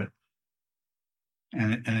stories to it,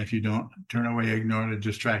 and if you don't turn away, ignore it, or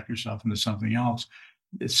distract yourself into something else,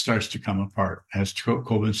 it starts to come apart. As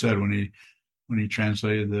Kobun said when he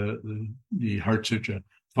translated the Heart Sutra,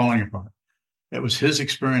 falling apart. It was his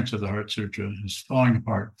experience of the Heart Sutra, is falling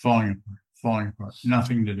apart,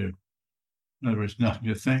 nothing to do. In other words, nothing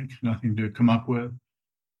to think, nothing to come up with,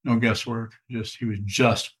 no guesswork. He was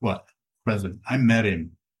just what? Present. I met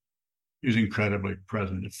him. He was incredibly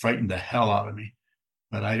present. It frightened the hell out of me.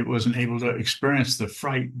 But I wasn't able to experience the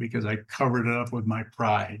fright because I covered it up with my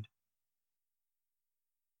pride.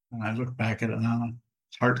 And I look back at it now,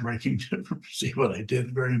 it's heartbreaking to see what I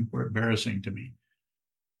did. Very embarrassing to me.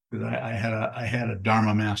 Because I had a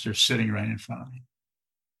Dharma master sitting right in front of me.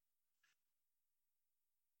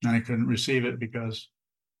 And I couldn't receive it because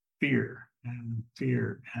fear and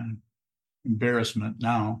embarrassment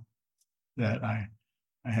now that I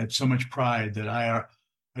had so much pride that I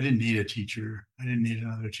didn't need a teacher. I didn't need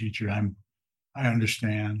another teacher. I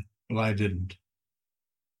understand. Well, I didn't.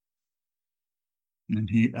 And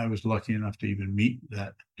I was lucky enough to even meet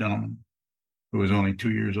that gentleman who was only 2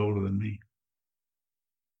 years older than me.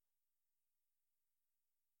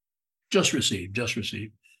 Just received.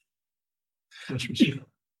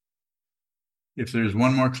 If there's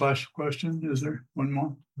one more question, is there one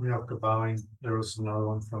more? Milka bowing. There was another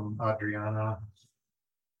one from Adriana.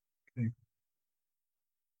 Okay.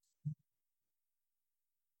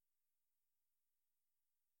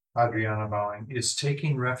 Adriana bowing. Is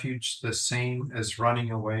taking refuge the same as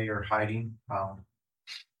running away or hiding?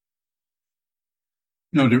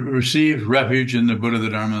 No, to receive refuge in the Buddha, the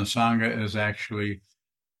Dharma, and the Sangha is actually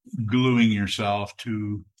gluing yourself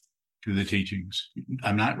to the teachings.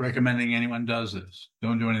 I'm not recommending anyone does this.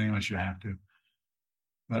 Don't do anything unless you have to.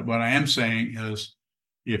 But what I am saying is,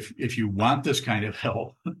 if you want this kind of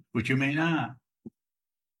help, which you may not,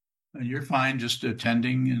 you're fine just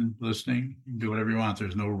attending and listening. You can do whatever you want.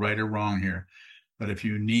 There's no right or wrong here. But if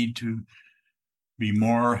you need to be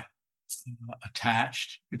more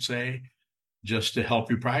attached, you could say, just to help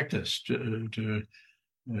you practice,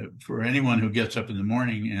 for anyone who gets up in the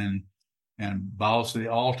morning and bows to the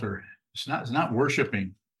altar, it's not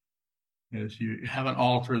worshiping. You have an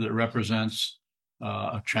altar that represents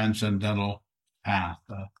a transcendental path,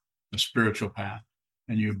 a spiritual path,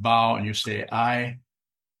 and you bow and you say, I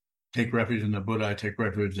take refuge in the Buddha, I take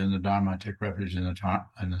refuge in the Dharma, I take refuge in the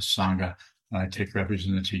Sangha, and I take refuge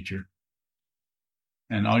in the teacher.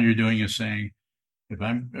 And all you're doing is saying, if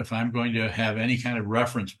I'm going to have any kind of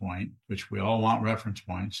reference point, which we all want reference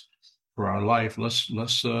points for our life, let's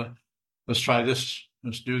try this.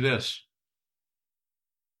 Let's do this.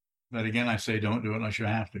 But again, I say don't do it unless you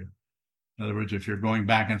have to. In other words, if you're going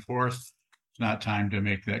back and forth, it's not time to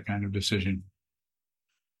make that kind of decision.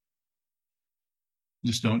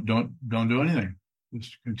 Just don't do anything.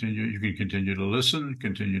 Just continue. You can continue to listen,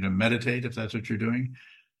 continue to meditate if that's what you're doing.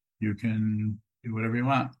 You can do whatever you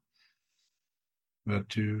want. But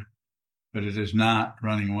it is not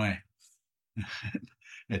running away.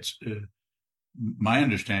 It's my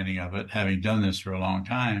understanding of it, having done this for a long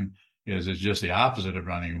time, is it's just the opposite of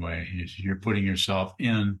running away. You're putting yourself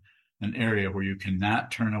in an area where you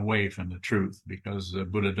cannot turn away from the truth, because the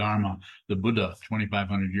Buddha Dharma, the Buddha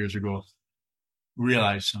 2,500 years ago,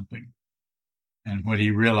 realized something. And what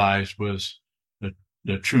he realized was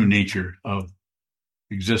the true nature of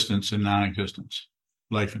existence and non-existence,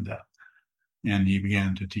 life and death. And he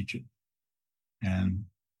began to teach it. And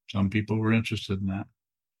some people were interested in that.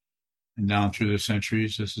 And down through the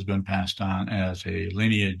centuries, this has been passed on as a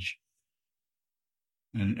lineage.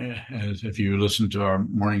 And as if you listen to our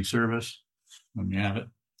morning service, when we have it,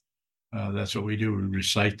 that's what we do. We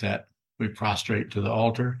recite that. We prostrate to the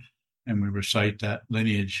altar, and we recite that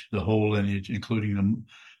lineage, the whole lineage, including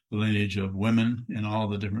the lineage of women in all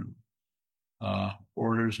the different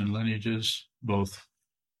orders and lineages, both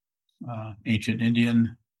ancient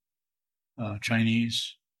Indian,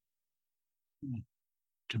 Chinese,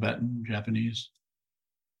 Tibetan, Japanese,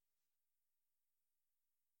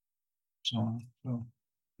 so on. So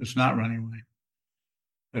it's not running away.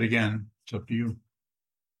 But again, it's up to you.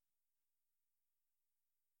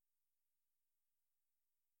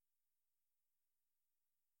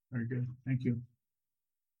 Very good. Thank you.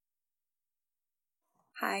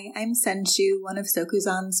 Hi, I'm Senshu, one of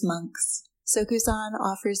Sokuzan's monks. Sokuzan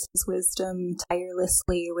offers his wisdom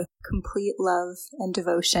tirelessly with complete love and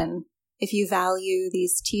devotion. If you value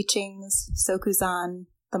these teachings, Sokuzan,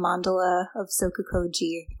 the mandala of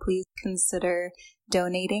Sokukoji, please consider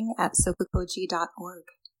donating at sokukoji.org.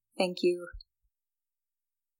 Thank you.